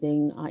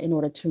strategizing in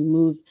order to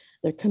move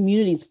their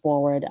communities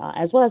forward,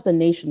 as well as the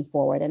nation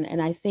forward.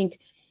 And I think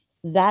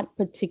that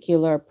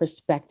particular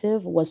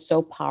perspective was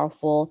so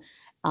powerful.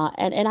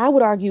 And I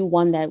would argue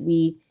one that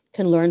we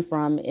can learn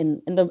from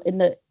in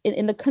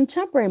the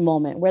contemporary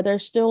moment, where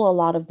there's still a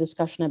lot of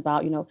discussion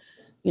about,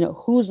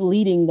 who's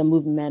leading the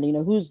movement,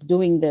 who's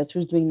doing this,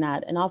 who's doing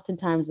that. And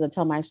oftentimes I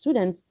tell my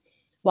students,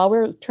 while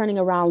we're turning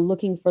around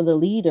looking for the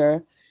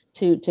leader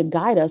to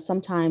guide us,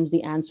 sometimes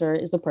the answer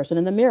is the person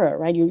in the mirror,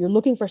 right? You're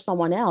looking for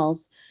someone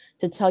else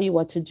to tell you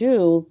what to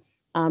do.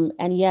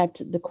 And yet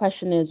the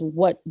question is,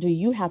 what do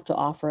you have to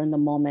offer in the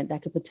moment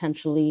that could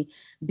potentially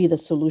be the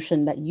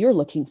solution that you're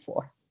looking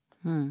for?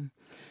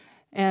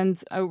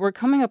 And we're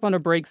coming up on a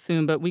break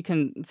soon, but we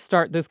can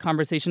start this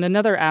conversation.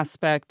 Another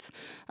aspect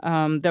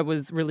that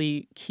was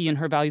really key in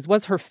her values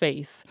was her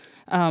faith,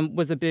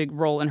 was a big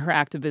role in her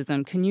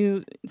activism. Can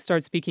you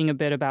start speaking a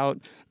bit about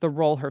the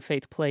role her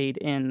faith played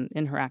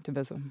in her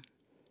activism?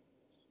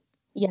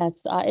 Yes,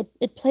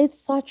 it played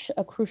such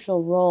a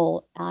crucial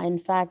role. In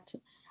fact,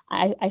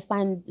 I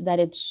find that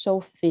it's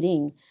so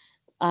fitting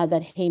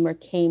that Hamer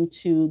came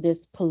to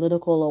this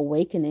political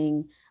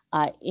awakening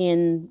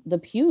in the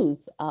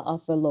pews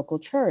of a local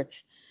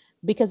church,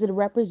 because it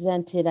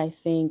represented, I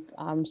think,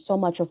 so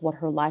much of what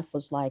her life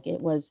was like. It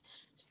was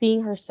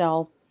seeing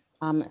herself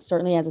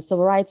certainly as a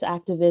civil rights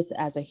activist,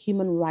 as a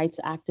human rights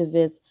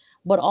activist,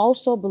 but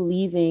also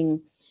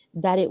believing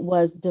that it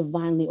was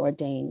divinely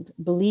ordained,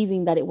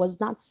 believing that it was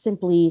not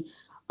simply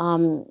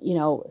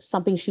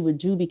something she would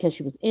do because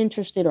she was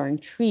interested or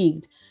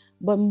intrigued,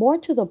 but more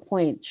to the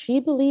point, she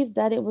believed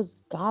that it was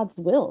God's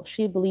will.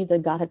 She believed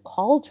that God had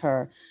called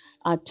her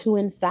to,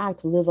 in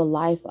fact, live a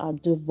life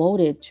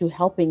devoted to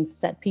helping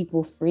set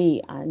people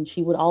free. And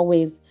she would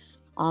always,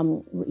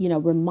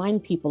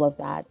 remind people of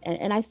that.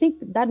 And I think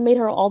that made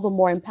her all the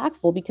more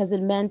impactful because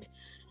it meant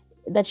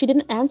that she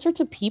didn't answer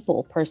to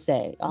people per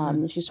se.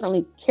 She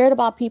certainly cared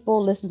about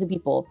people, listened to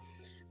people,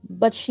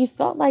 but she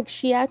felt like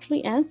she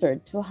actually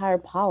answered to a higher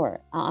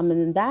power.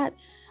 And that,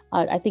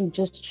 I think,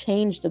 just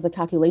changed the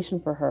calculation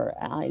for her.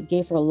 It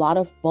gave her a lot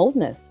of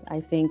boldness, I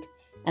think,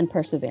 and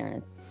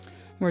perseverance.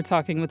 We're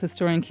talking with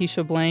historian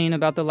Keisha Blain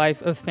about the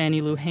life of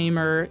Fannie Lou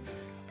Hamer.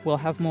 We'll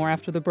have more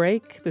after the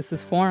break. This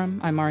is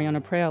Forum. I'm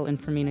Mariana Preal in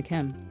for Mina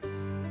Kim.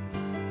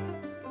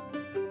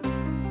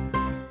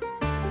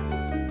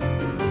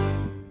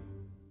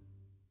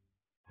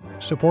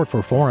 Support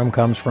for Forum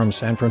comes from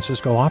San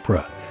Francisco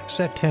Opera.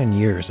 Set 10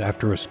 years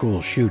after a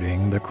school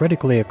shooting, the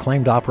critically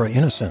acclaimed opera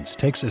Innocence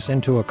takes us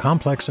into a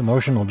complex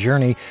emotional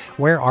journey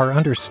where our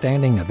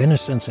understanding of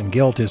innocence and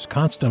guilt is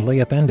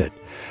constantly upended.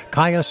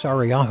 Kaya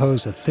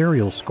Sariaho's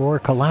ethereal score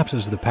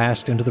collapses the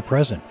past into the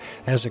present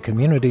as a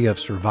community of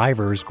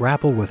survivors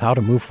grapple with how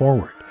to move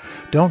forward.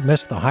 Don't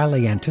miss the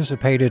highly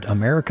anticipated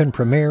American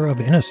premiere of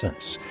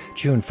Innocence,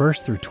 June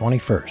 1st through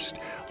 21st.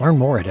 Learn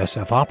more at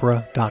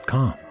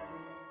sfopera.com.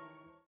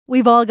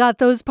 We've all got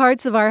those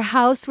parts of our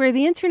house where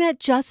the internet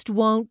just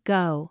won't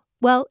go.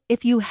 Well,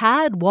 if you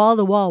had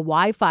wall-to-wall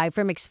Wi-Fi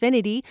from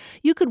Xfinity,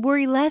 you could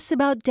worry less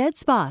about dead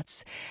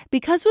spots.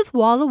 Because with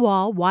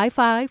wall-to-wall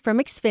Wi-Fi from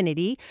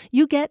Xfinity,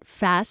 you get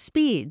fast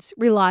speeds,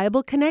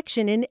 reliable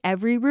connection in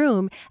every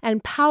room,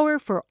 and power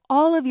for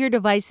all of your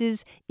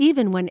devices,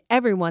 even when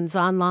everyone's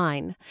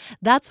online.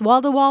 That's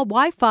wall-to-wall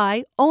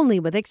Wi-Fi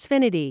only with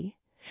Xfinity.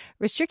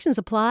 Restrictions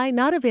apply,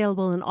 not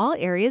available in all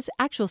areas.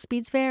 Actual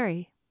speeds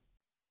vary.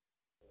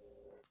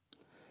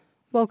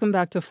 Welcome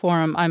back to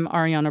Forum. I'm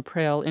Ariana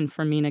Prael in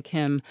for Mina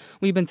Kim.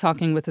 We've been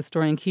talking with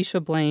historian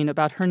Keisha Blain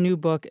about her new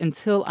book,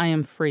 Until I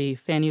Am Free,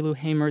 Fannie Lou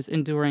Hamer's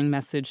Enduring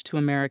Message to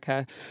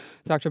America.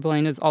 Dr.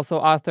 Blain is also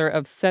author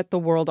of Set the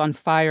World on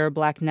Fire,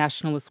 Black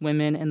Nationalist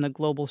Women in the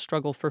Global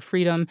Struggle for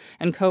Freedom,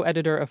 and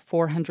co-editor of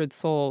 400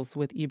 Souls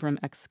with Ibram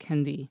X.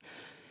 Kendi.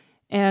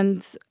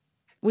 And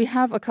we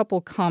have a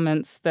couple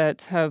comments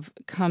that have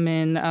come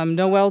in.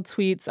 Noel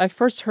tweets, I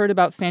first heard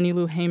about Fannie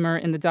Lou Hamer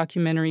in the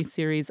documentary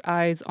series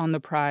Eyes on the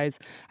Prize.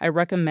 I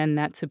recommend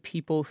that to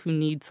people who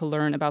need to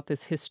learn about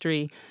this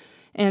history.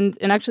 And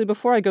actually,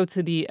 before I go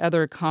to the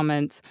other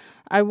comment,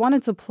 I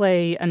wanted to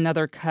play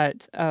another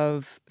cut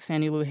of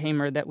Fannie Lou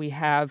Hamer that we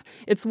have.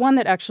 It's one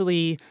that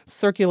actually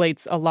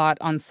circulates a lot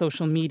on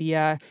social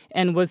media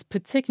and was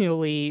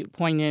particularly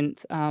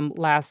poignant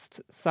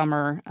last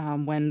summer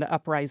when the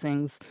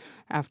uprisings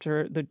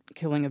after the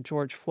killing of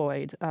George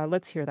Floyd.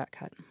 Let's hear that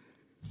cut.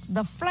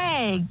 The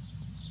flag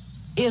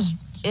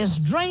is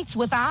drenched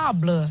with our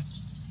blood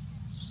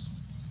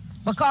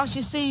because,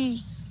 you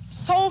see,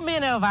 so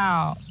many of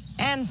our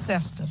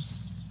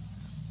ancestors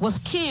was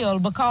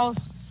killed because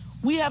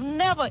we have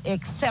never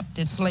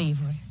accepted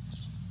slavery.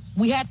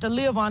 We had to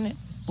live on it,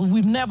 but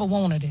we've never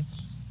wanted it.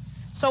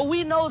 So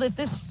we know that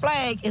this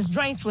flag is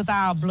drenched with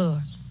our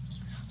blood.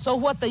 So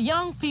what the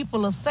young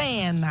people are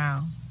saying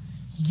now,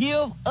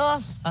 give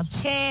us a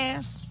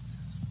chance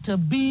to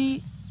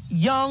be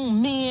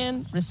young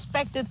men,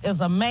 respected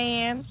as a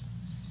man,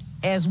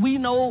 as we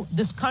know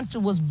this country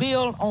was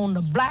built on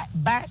the black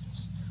backs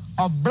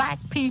of black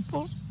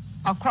people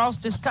across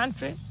this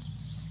country.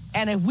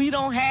 And if we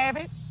don't have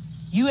it,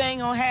 you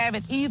ain't gonna have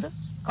it either,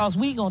 because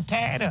we gonna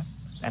tear it up.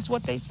 That's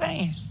what they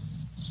saying.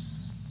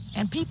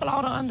 And people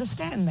ought to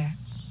understand that.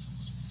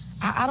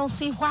 I don't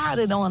see why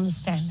they don't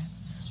understand that.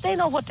 They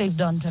know what they've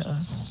done to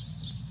us.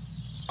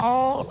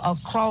 All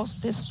across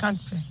this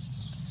country,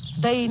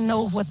 they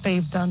know what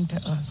they've done to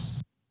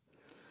us.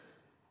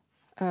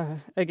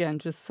 Again,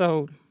 just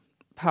so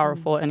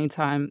powerful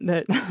anytime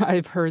that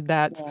I've heard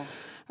that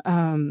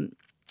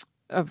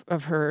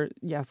of her,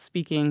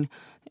 speaking.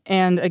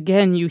 And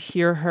again, you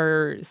hear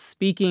her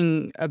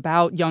speaking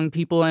about young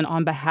people and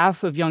on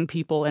behalf of young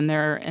people and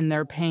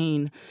their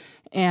pain.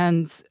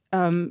 And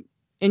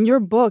in your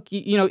book,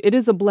 it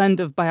is a blend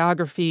of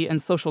biography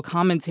and social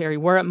commentary,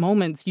 where at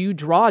moments you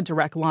draw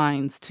direct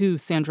lines to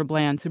Sandra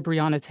Bland, to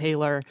Breonna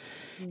Taylor,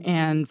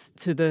 and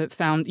to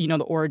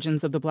the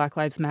origins of the Black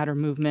Lives Matter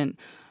movement.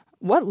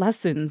 What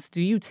lessons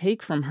do you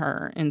take from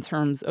her in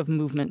terms of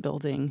movement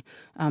building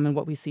and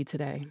what we see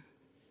today?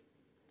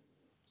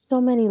 So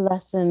many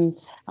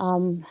lessons.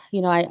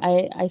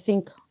 I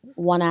think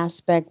one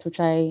aspect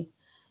which I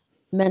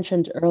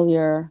mentioned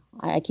earlier,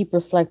 I keep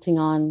reflecting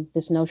on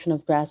this notion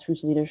of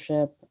grassroots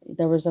leadership.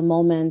 There was a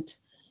moment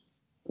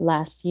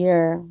last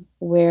year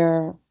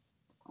where,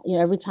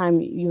 every time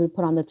you would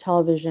put on the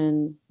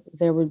television,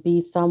 there would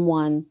be some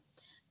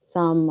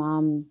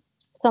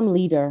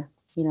leader,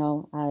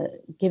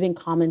 giving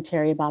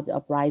commentary about the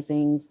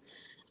uprisings.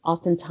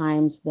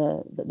 Oftentimes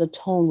the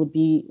tone would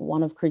be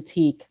one of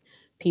critique,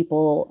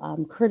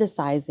 people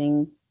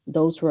criticizing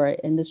those who are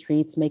in the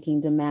streets,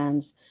 making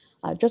demands,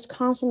 just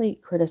constantly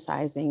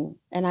criticizing.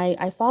 And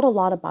I thought a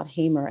lot about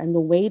Hamer and the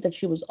way that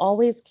she was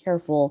always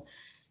careful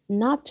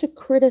not to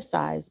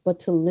criticize, but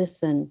to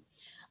listen.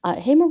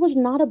 Hamer was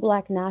not a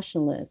Black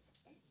nationalist,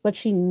 but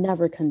she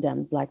never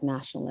condemned Black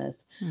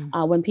nationalists.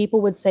 When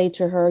people would say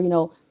to her,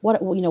 what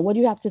do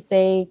you have to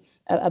say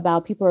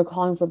about people who are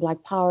calling for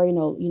Black power?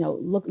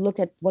 Look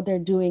at what they're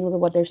doing, look at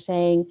what they're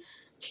saying.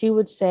 She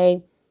would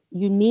say,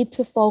 you need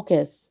to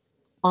focus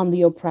on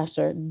the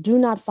oppressor. Do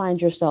not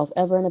find yourself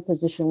ever in a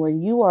position where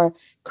you are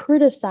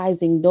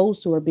criticizing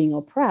those who are being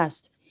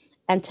oppressed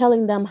and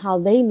telling them how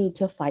they need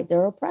to fight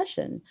their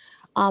oppression.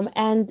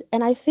 And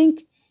I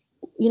think,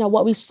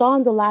 what we saw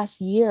in the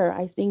last year,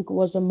 I think,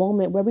 was a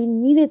moment where we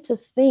needed to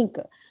think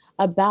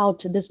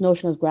about this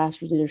notion of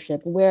grassroots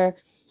leadership, where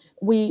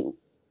we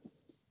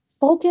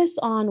focus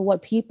on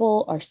what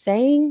people are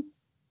saying.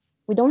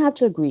 We don't have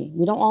to agree.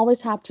 We don't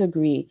always have to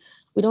agree.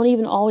 We don't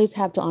even always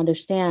have to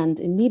understand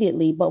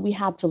immediately, but we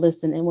have to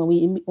listen. And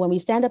when we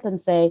stand up and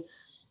say,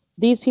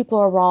 these people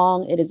are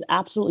wrong, it is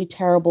absolutely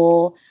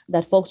terrible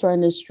that folks are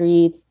in the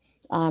streets,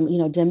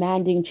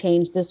 demanding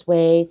change this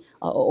way,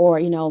 or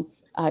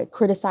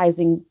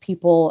criticizing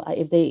people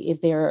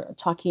if they're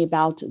talking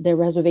about their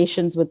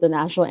reservations with the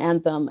national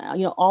anthem.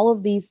 All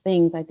of these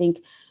things, I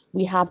think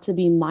we have to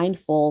be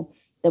mindful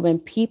that when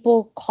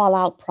people call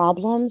out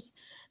problems,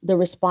 the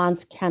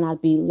response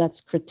cannot be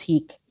let's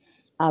critique.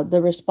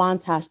 The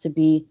response has to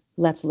be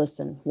let's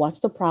listen.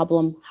 What's the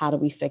problem? How do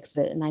we fix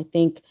it? And I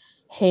think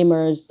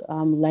Hamer's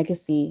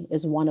legacy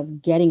is one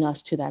of getting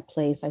us to that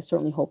place. I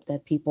certainly hope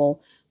that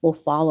people will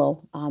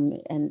follow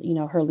and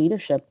her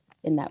leadership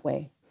in that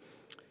way.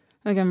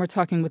 Again, we're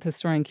talking with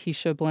historian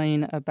Keisha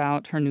Blain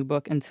about her new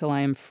book, Until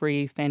I Am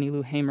Free, Fannie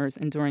Lou Hamer's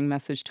Enduring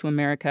Message to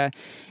America.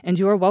 And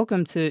you are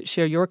welcome to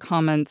share your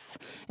comments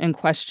and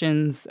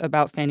questions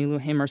about Fannie Lou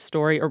Hamer's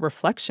story or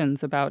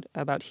reflections about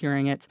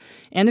hearing it.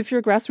 And if you're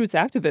a grassroots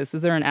activist,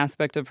 is there an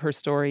aspect of her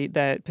story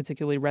that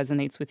particularly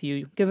resonates with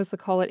you? Give us a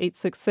call at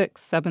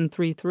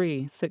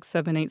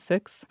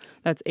 866-733-6786.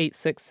 That's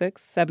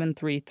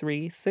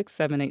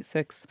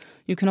 866-733-6786.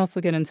 You can also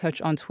get in touch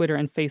on Twitter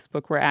and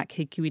Facebook. We're at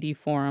KQED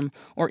Forum,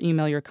 or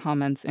email your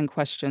comments and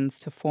questions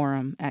to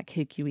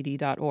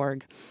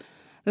forum@kqed.org.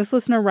 This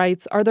listener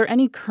writes, are there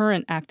any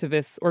current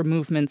activists or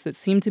movements that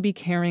seem to be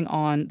carrying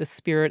on the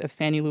spirit of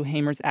Fannie Lou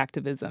Hamer's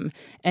activism?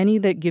 Any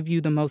that give you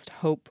the most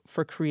hope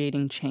for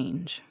creating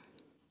change?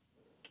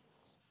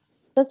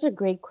 That's a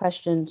great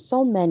question.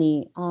 So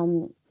many.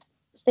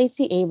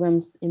 Stacey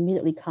Abrams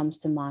immediately comes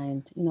to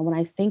mind. When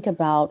I think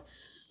about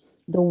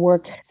the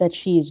work that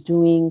she is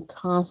doing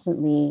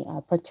constantly,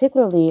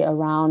 particularly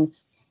around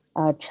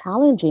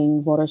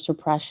challenging voter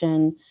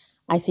suppression,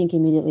 I think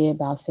immediately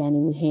about Fannie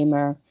Lou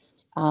Hamer.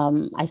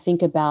 I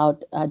think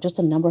about just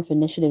a number of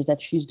initiatives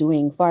that she's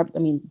doing,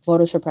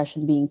 voter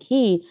suppression being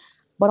key,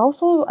 but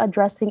also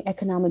addressing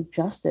economic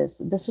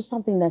justice. This was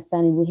something that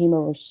Fannie Lou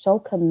Hamer was so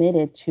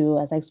committed to,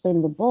 as I explained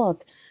in the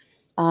book.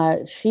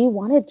 She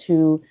wanted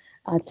to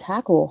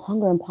tackle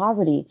hunger and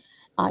poverty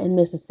in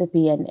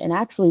Mississippi and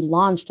actually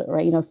launched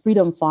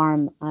Freedom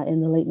Farm in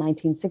the late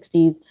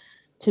 1960s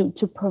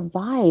to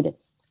provide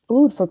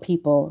food for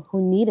people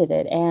who needed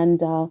it.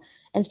 And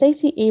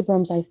Stacey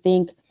Abrams, I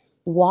think,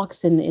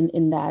 walks in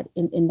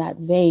that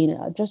vein,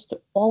 just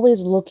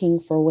always looking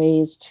for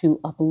ways to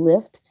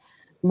uplift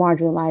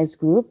marginalized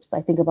groups.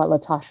 I think about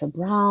LaTosha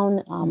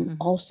Brown,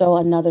 also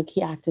another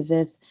key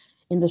activist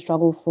in the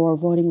struggle for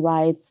voting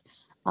rights.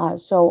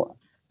 So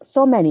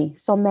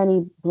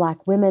many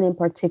Black women in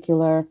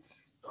particular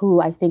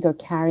who I think are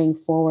carrying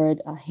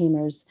forward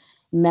Hamer's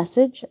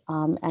message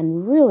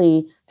and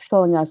really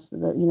showing us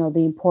the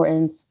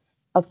importance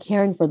of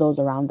caring for those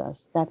around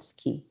us. That's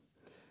key.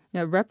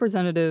 Yeah,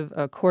 Representative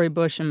Cori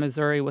Bush in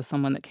Missouri was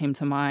someone that came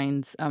to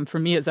mind for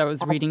me as I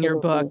was reading your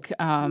book,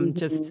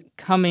 just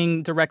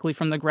coming directly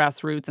from the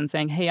grassroots and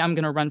saying, hey, I'm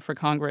going to run for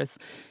Congress,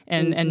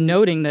 and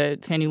noting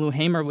that Fannie Lou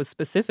Hamer was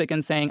specific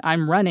in saying,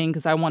 I'm running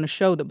because I want to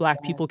show that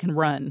Black people can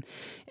run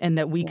and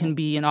that we can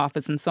be in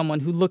office, and someone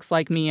who looks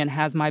like me and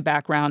has my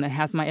background and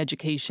has my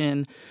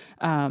education,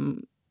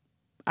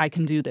 I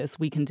can do this,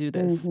 we can do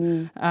this.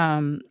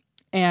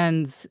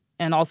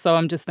 And also,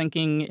 I'm just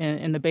thinking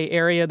in the Bay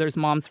Area, there's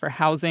Moms for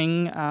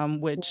Housing,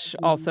 which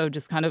also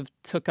just kind of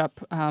took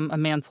up a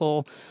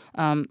mantle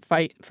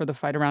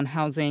fight around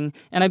housing.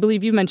 And I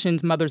believe you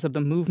mentioned Mothers of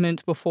the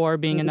Movement before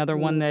being another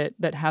one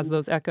that has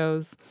those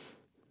echoes.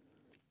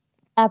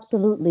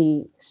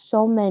 Absolutely.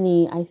 So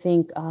many, I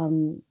think,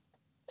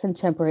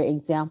 contemporary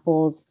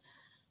examples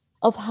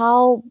of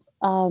how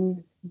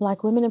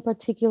Black women in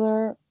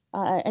particular,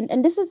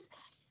 and this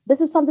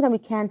is something that we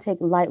can't take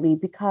lightly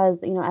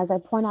because, as I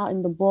point out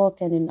in the book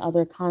and in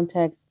other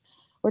contexts,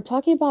 we're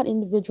talking about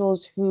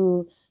individuals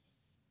who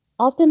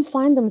often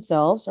find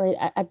themselves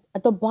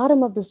at the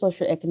bottom of the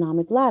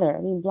socioeconomic ladder.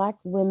 Black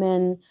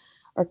women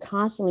are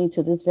constantly,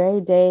 to this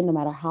very day, no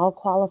matter how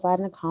qualified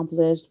and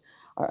accomplished,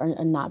 are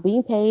not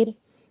being paid,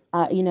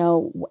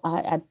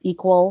 at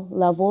equal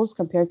levels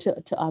compared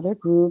to other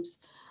groups.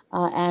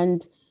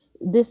 And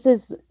this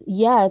is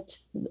yet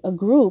a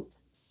group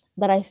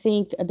that I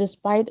think,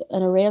 despite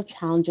an array of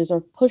challenges, are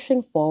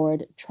pushing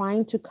forward,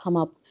 trying to come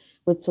up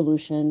with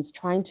solutions,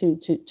 trying to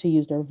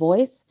use their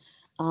voice,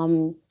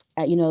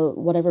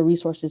 whatever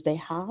resources they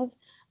have,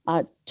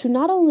 to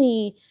not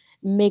only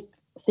make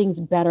things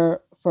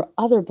better for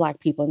other Black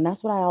people, and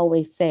that's what I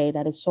always say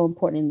that is so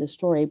important in this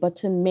story, but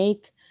to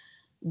make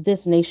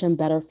this nation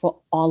better for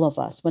all of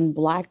us. When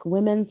Black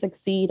women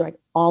succeed,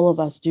 all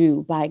of us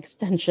do by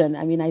extension.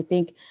 I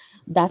think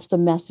that's the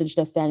message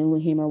that Fannie Lou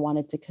Hamer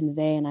wanted to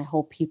convey, and I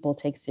hope people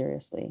take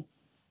seriously.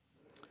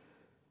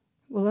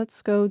 Well,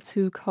 let's go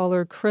to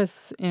caller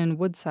Chris in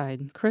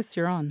Woodside. Chris,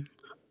 you're on.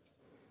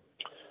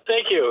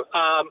 Thank you.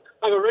 I'm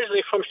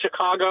originally from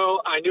Chicago.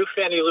 I knew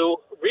Fannie Lou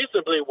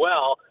reasonably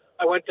well.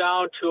 I went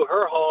down to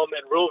her home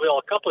in Ruleville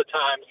a couple of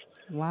times.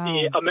 Wow.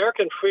 The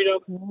American Freedom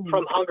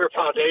from Hunger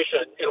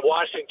Foundation in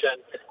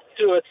Washington,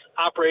 through its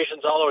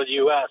operations all over the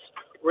U.S.,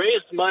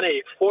 raised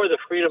money for the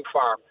Freedom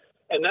Farm,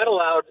 and that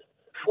allowed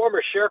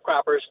former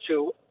sharecroppers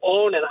to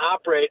own and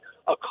operate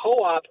a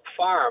co-op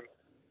farm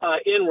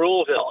in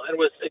Ruleville, and it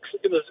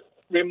was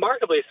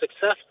remarkably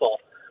successful.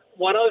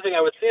 One other thing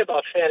I would say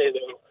about Fannie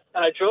Lou,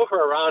 and I drove her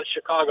around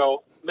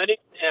Chicago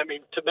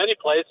to many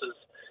places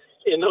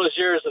in those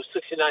years of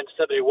 69 to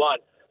 71.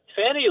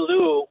 Fannie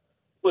Lou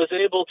was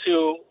able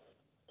to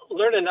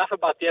learn enough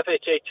about the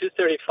FHA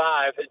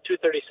 235 and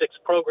 236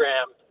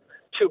 program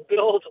to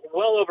build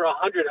well over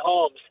 100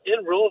 homes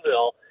in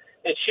Ruleville.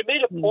 And she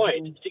made a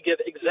point to give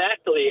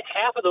exactly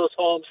half of those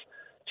homes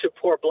to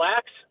poor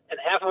blacks and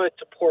half of it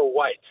to poor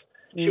whites.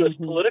 She was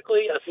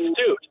politically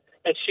astute,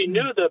 and she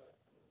knew the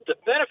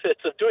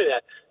benefits of doing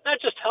that, not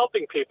just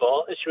helping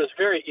people, and she was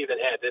very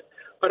even-handed,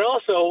 but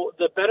also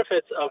the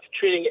benefits of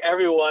treating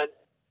everyone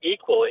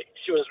equally.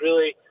 She was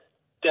really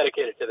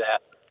dedicated to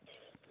that.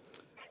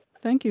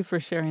 Thank you for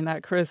sharing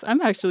that, Chris.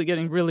 I'm actually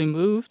getting really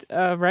moved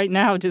right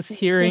now just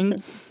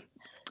hearing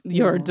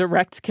your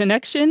direct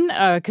connection,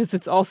 because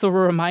it's also a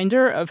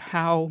reminder of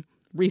how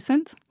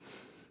recent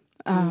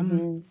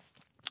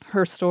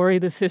her story,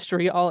 this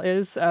history, all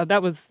is.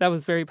 That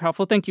was very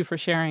powerful. Thank you for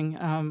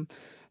sharing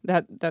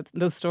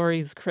those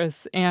stories,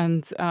 Chris.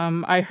 And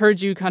I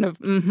heard you kind of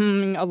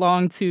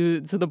along to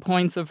the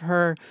points of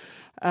her,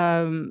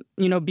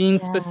 being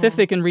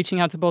specific and reaching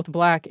out to both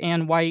Black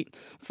and white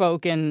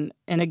folk, and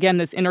again,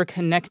 this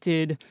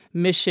interconnected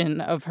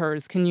mission of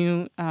hers. Can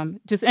you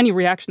just any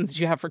reactions that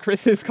you have for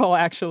Chris's call,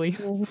 actually?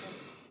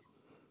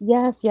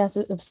 Yes,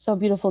 it was so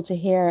beautiful to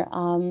hear.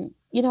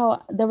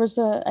 There was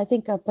I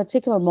think a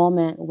particular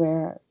moment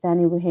where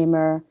Fannie Lou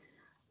Hamer,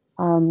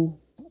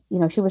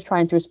 she was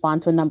trying to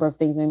respond to a number of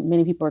things, and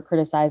many people were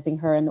criticizing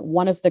her. And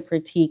one of the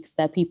critiques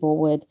that people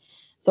would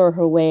throw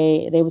her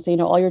way, they would say,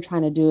 all you're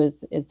trying to do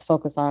is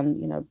focus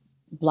on,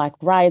 Black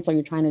rights. All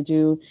you're trying to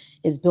do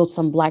is build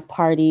some Black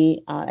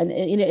party. And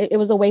it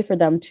was a way for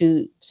them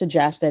to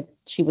suggest that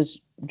she was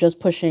just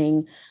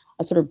pushing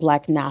a sort of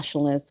Black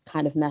nationalist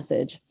kind of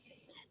message.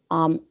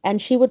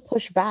 And she would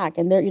push back.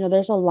 And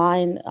there's a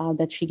line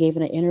that she gave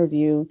in an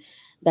interview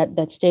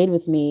that stayed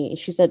with me.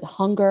 She said,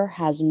 "Hunger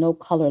has no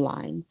color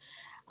line."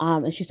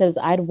 And she says,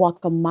 "I'd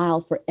walk a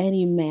mile for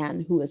any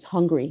man who is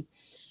hungry,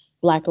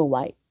 Black or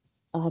white."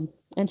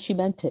 And she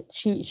meant it.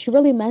 She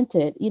really meant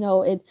it.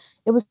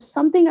 It was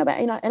something about,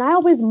 and I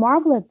always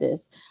marvel at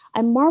this.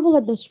 I marvel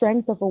at the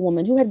strength of a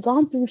woman who had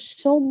gone through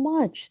so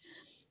much.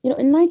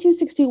 In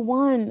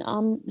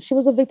 1961, she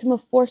was a victim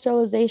of forced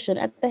sterilization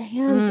at the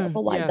hands of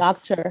a white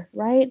doctor,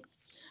 right?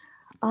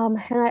 And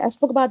I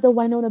spoke about the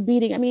Winona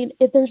beating. I mean,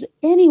 if there's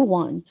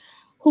anyone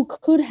who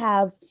could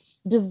have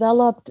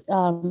developed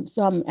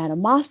some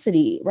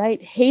animosity,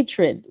 right,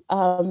 hatred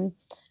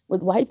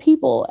with white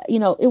people,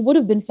 it would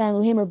have been Fannie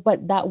Lou Hamer,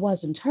 but that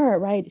wasn't her,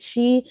 right?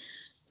 She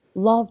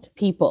loved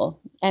people.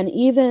 And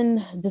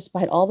even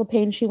despite all the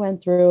pain she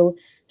went through,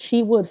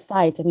 she would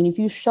fight. I mean, if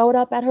you showed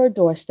up at her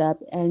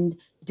doorstep and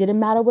didn't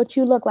matter what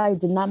you looked like,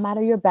 did not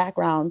matter your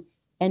background,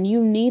 and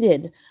you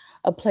needed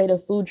a plate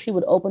of food, she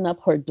would open up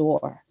her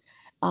door.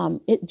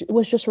 It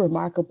was just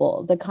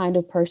remarkable, the kind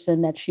of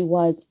person that she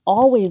was,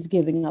 always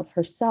giving of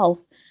herself,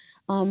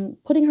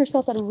 putting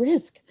herself at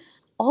risk,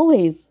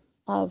 always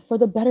for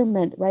the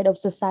betterment, right, of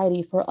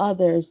society, for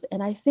others.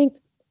 And I think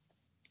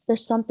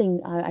there's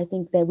something I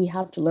think that we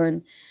have to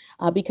learn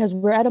because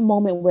we're at a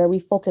moment where we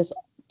focus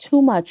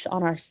too much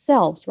on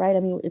ourselves, right? I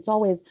mean, it's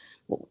always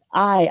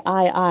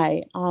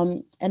I.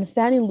 And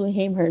Fannie Lou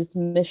Hamer's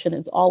mission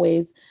is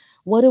always,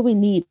 what do we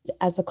need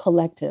as a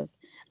collective?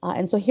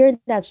 And so hearing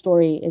that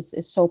story is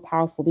so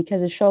powerful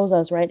because it shows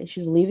us, right?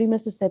 She's leaving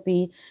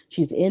Mississippi,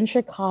 she's in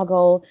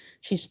Chicago,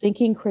 she's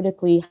thinking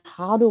critically,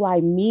 how do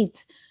I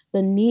meet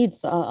the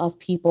needs of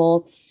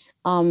people?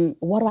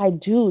 What do I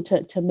do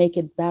to make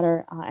it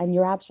better? And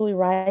you're absolutely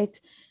right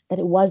that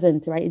it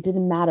wasn't, right? It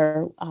didn't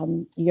matter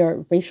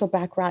your racial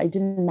background. It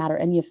didn't matter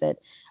any of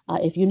it.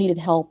 If you needed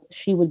help,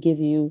 she would give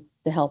you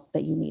the help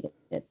that you needed.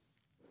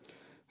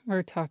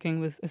 We're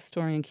talking with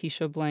historian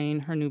Keisha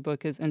Blain. Her new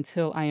book is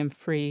Until I Am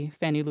Free,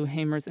 Fannie Lou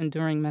Hamer's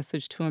Enduring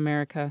Message to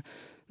America.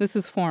 This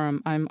is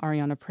Forum. I'm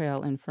Ariana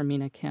Prale and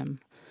Fermina Kim.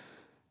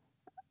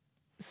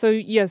 So,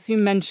 yes, you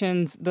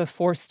mentioned the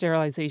forced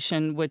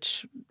sterilization,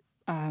 which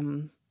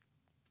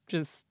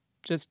just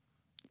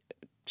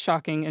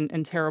shocking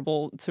and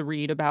terrible to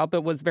read about,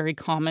 but was very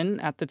common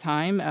at the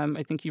time.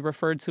 I think you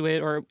referred to it,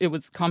 or it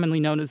was commonly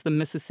known as the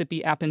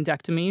Mississippi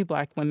appendectomy.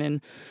 Black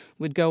women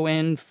would go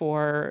in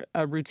for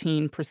a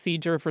routine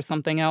procedure for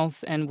something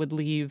else and would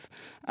leave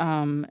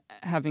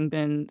having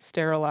been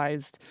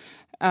sterilized.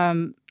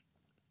 And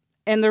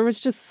there was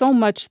just so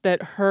much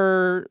that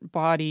her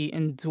body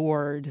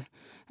endured.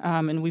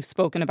 And we've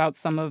spoken about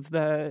some of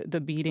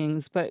the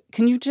beatings, but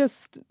can you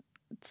just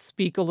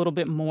speak a little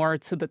bit more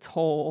to the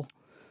toll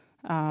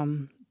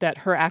that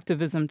her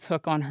activism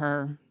took on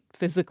her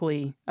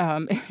physically,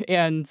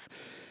 and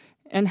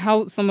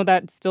how some of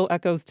that still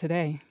echoes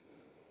today?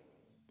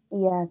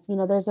 Yes,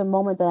 there's a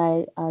moment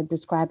that I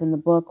describe in the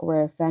book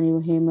where Fannie Lou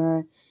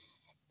Hamer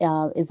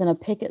is in a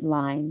picket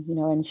line,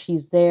 and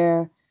she's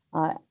there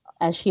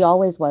as she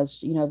always was.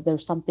 If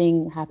there's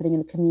something happening in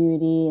the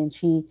community, and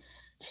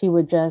she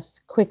would just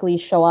quickly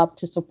show up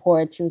to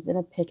support. She was in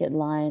a picket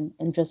line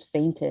and just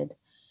fainted.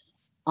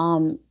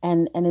 And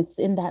it's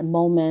in that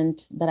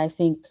moment that I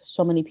think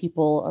so many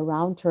people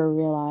around her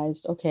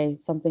realized, okay,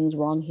 something's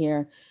wrong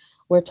here.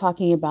 We're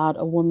talking about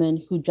a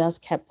woman who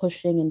just kept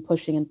pushing and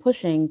pushing and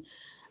pushing.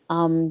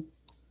 Um,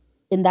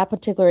 in that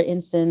particular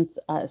instance,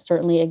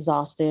 certainly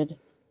exhausted,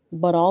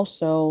 but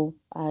also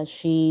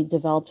she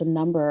developed a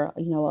number,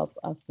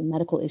 of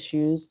medical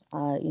issues.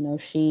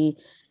 She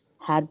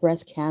had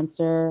breast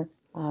cancer.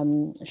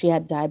 She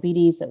had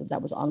diabetes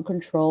that was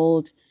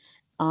uncontrolled.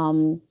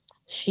 Um,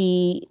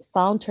 she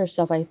found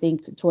herself, I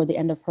think, toward the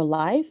end of her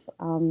life,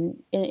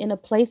 in a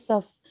place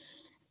of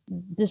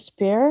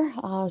despair.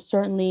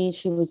 Certainly,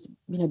 she was,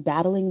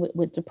 battling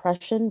with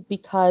depression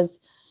because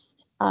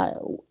uh,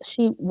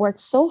 she worked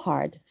so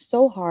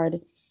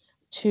hard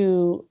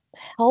to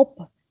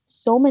help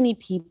so many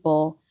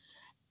people.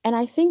 And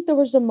I think there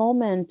was a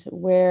moment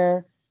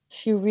where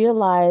she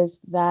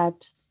realized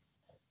that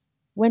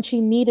when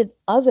she needed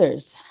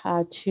others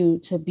to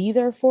be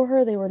there for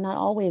her, they were not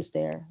always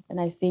there. And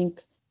I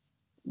think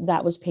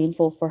that was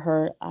painful for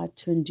her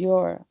to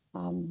endure.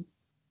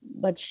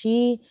 But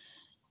she,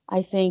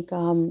 I think,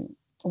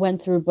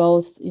 went through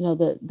both,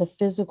 the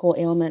physical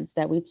ailments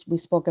that we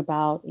spoke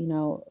about,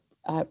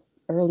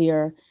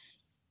 earlier,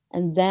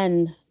 and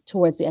then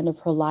towards the end of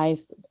her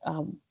life,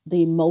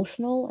 the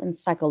emotional and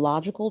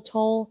psychological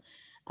toll.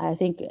 I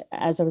think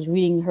as I was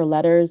reading her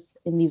letters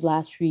in these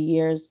last few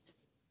years,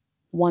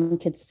 one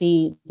could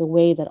see the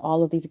way that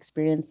all of these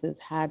experiences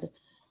had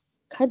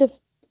kind of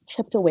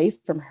chipped away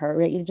from her,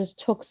 right? It just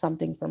took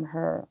something from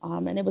her.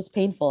 And it was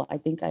painful. I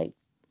think I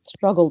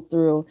struggled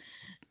through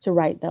to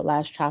write that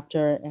last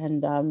chapter.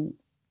 And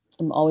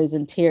I'm always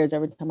in tears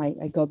every time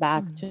I go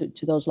back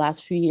to those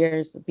last few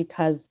years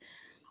because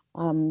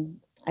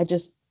I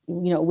just,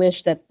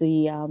 wish that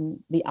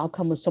the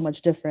outcome was so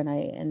much different.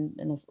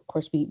 And of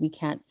course we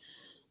can't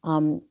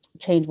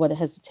change what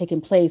has taken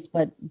place,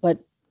 but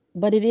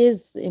it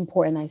is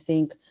important, I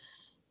think,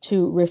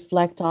 to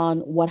reflect on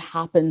what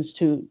happens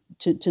to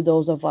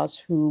those of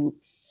us who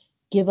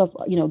give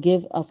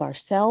of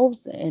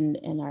ourselves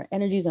and our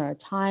energies and our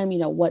time.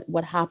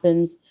 What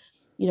happens.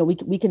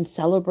 We can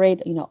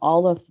celebrate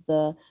all of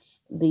the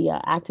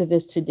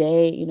activists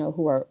today,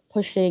 who are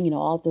pushing,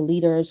 all of the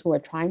leaders who are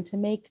trying to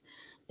make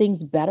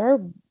things better,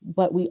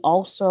 but we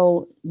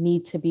also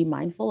need to be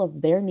mindful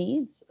of their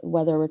needs,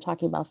 whether we're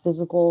talking about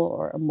physical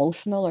or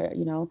emotional, or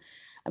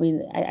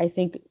I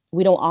think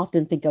we don't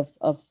often think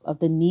of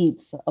the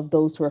needs of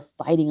those who are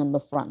fighting on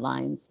the front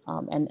lines.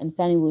 And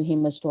Fannie Lou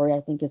Hamer's story, I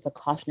think, is a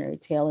cautionary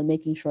tale in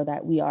making sure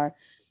that we are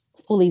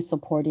fully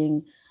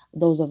supporting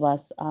those of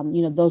us,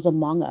 those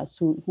among us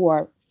who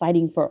are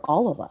fighting for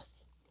all of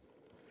us.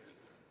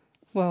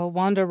 Well,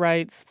 Wanda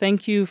writes,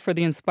 thank you for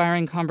the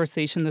inspiring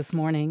conversation this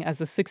morning.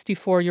 As a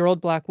 64-year-old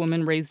Black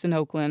woman raised in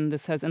Oakland,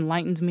 this has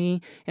enlightened me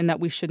in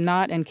that we should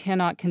not and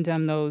cannot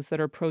condemn those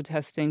that are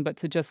protesting, but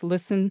to just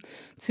listen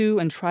to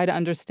and try to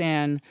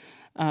understand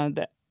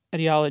that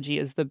ideology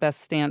is the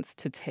best stance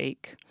to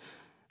take.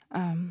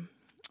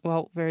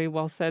 Well, very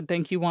well said.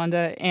 Thank you,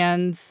 Wanda.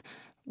 And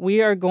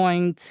we are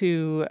going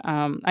to,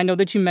 I know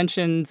that you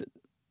mentioned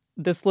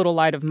This Little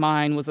Light of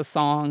Mine was a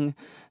song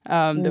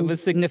that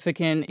was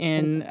significant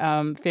in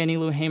Fannie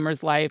Lou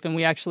Hamer's life. And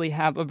we actually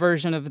have a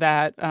version of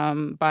that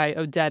by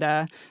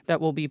Odetta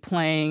that we'll be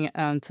playing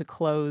to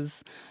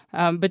close.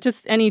 But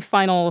just any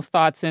final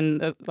thoughts in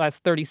the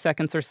last 30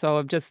 seconds or so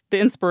of just the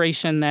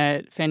inspiration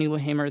that Fannie Lou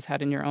Hamer has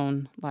had in your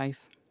own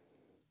life?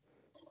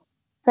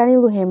 Fannie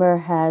Lou Hamer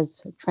has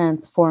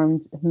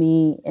transformed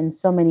me in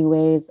so many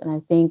ways. And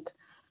I think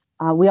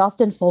we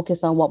often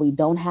focus on what we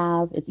don't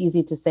have. It's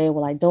easy to say,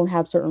 well, I don't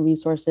have certain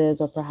resources,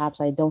 or perhaps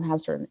I don't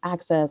have certain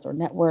access or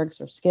networks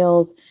or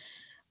skills.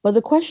 But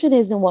the question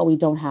isn't what we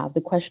don't have.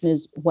 The question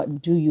is,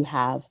 what do you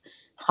have?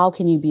 How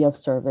can you be of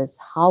service?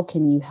 How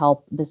can you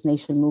help this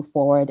nation move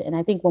forward? And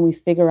I think when we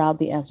figure out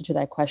the answer to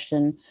that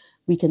question,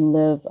 we can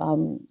live,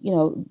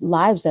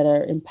 lives that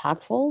are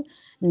impactful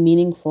and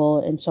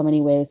meaningful in so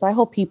many ways. So I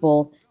hope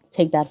people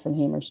take that from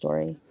Hamer's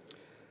story.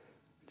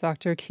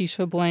 Dr.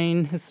 Keisha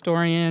Blain,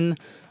 historian,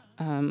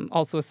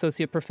 also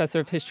associate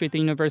professor of history at the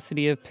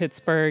University of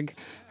Pittsburgh.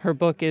 Her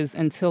book is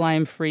Until I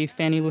Am Free,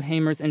 Fannie Lou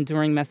Hamer's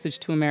Enduring Message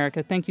to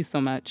America. Thank you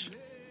so much.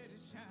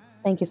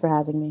 Thank you for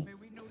having me.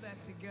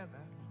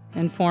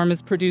 Inform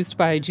is produced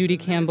by Judy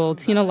Campbell,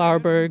 Tina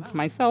Lauerberg,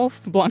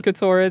 myself, Blanca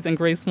Torres, and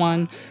Grace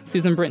Wan.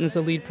 Susan Britton is the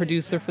lead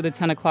producer for the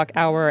 10 o'clock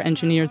hour. Our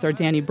engineers are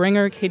Danny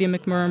Bringer, Katie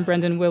McMurran,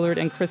 Brendan Willard,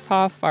 and Chris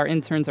Hoff. Our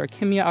interns are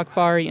Kimia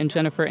Akbari and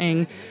Jennifer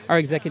Ng. Our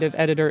executive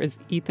editor is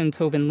Ethan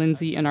Tobin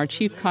Lindsay, and our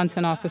chief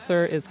content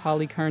officer is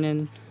Holly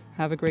Kernan.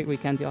 Have a great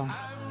weekend, y'all.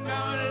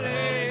 Let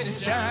it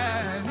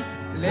shine,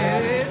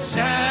 let it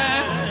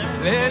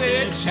shine, let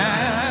it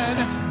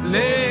shine,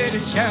 let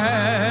it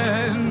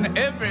shine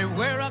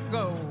everywhere I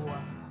go.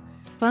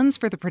 Funds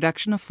for the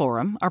production of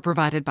Forum are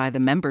provided by the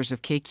members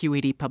of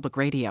KQED Public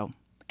Radio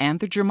and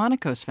the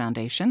Germanicos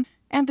Foundation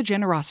and the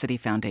Generosity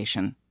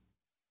Foundation.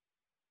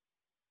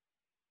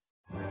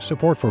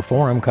 Support for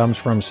Forum comes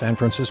from San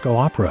Francisco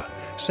Opera.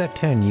 Set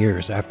 10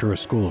 years after a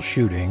school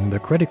shooting, the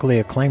critically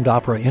acclaimed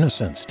opera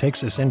Innocence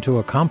takes us into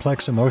a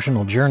complex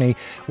emotional journey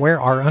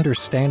where our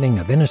understanding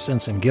of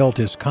innocence and guilt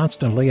is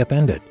constantly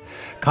upended.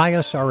 Kaya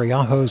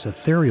Sariaho's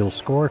ethereal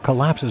score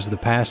collapses the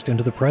past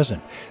into the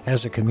present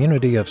as a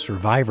community of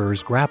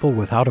survivors grapple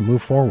with how to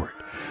move forward.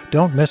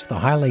 Don't miss the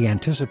highly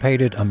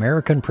anticipated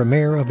American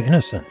premiere of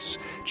Innocence,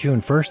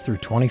 June 1st through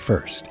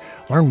 21st.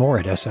 Learn more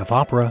at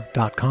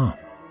sfopera.com.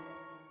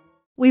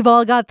 We've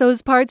all got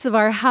those parts of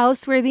our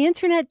house where the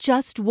internet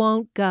just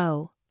won't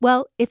go.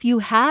 Well, if you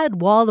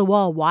had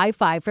wall-to-wall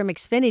Wi-Fi from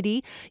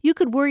Xfinity, you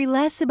could worry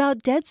less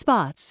about dead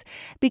spots.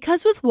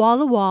 Because with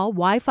wall-to-wall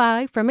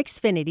Wi-Fi from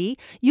Xfinity,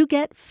 you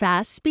get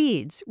fast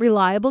speeds,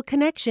 reliable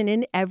connection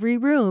in every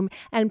room,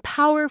 and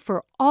power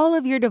for all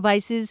of your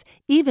devices,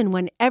 even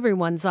when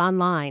everyone's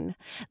online.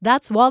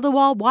 That's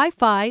wall-to-wall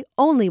Wi-Fi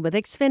only with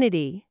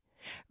Xfinity.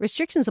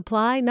 Restrictions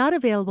apply, not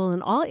available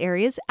in all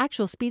areas.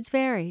 Actual speeds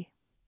vary.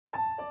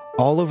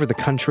 All over the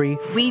country,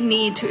 we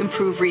need to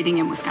improve reading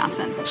in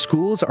Wisconsin.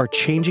 Schools are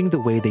changing the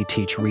way they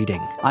teach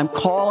reading. I'm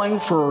calling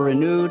for a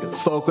renewed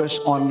focus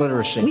on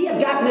literacy. We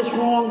have gotten this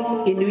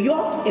wrong in New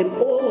York and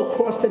all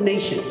across the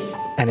nation.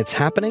 And it's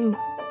happening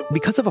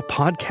because of a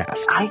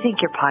podcast. I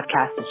think your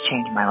podcast has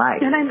changed my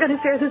life. And I'm going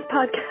to share this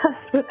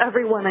podcast with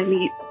everyone I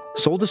meet.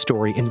 Sold a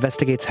Story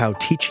investigates how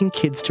teaching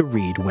kids to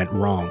read went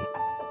wrong.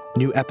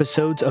 New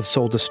episodes of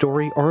Sold a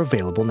Story are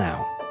available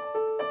now.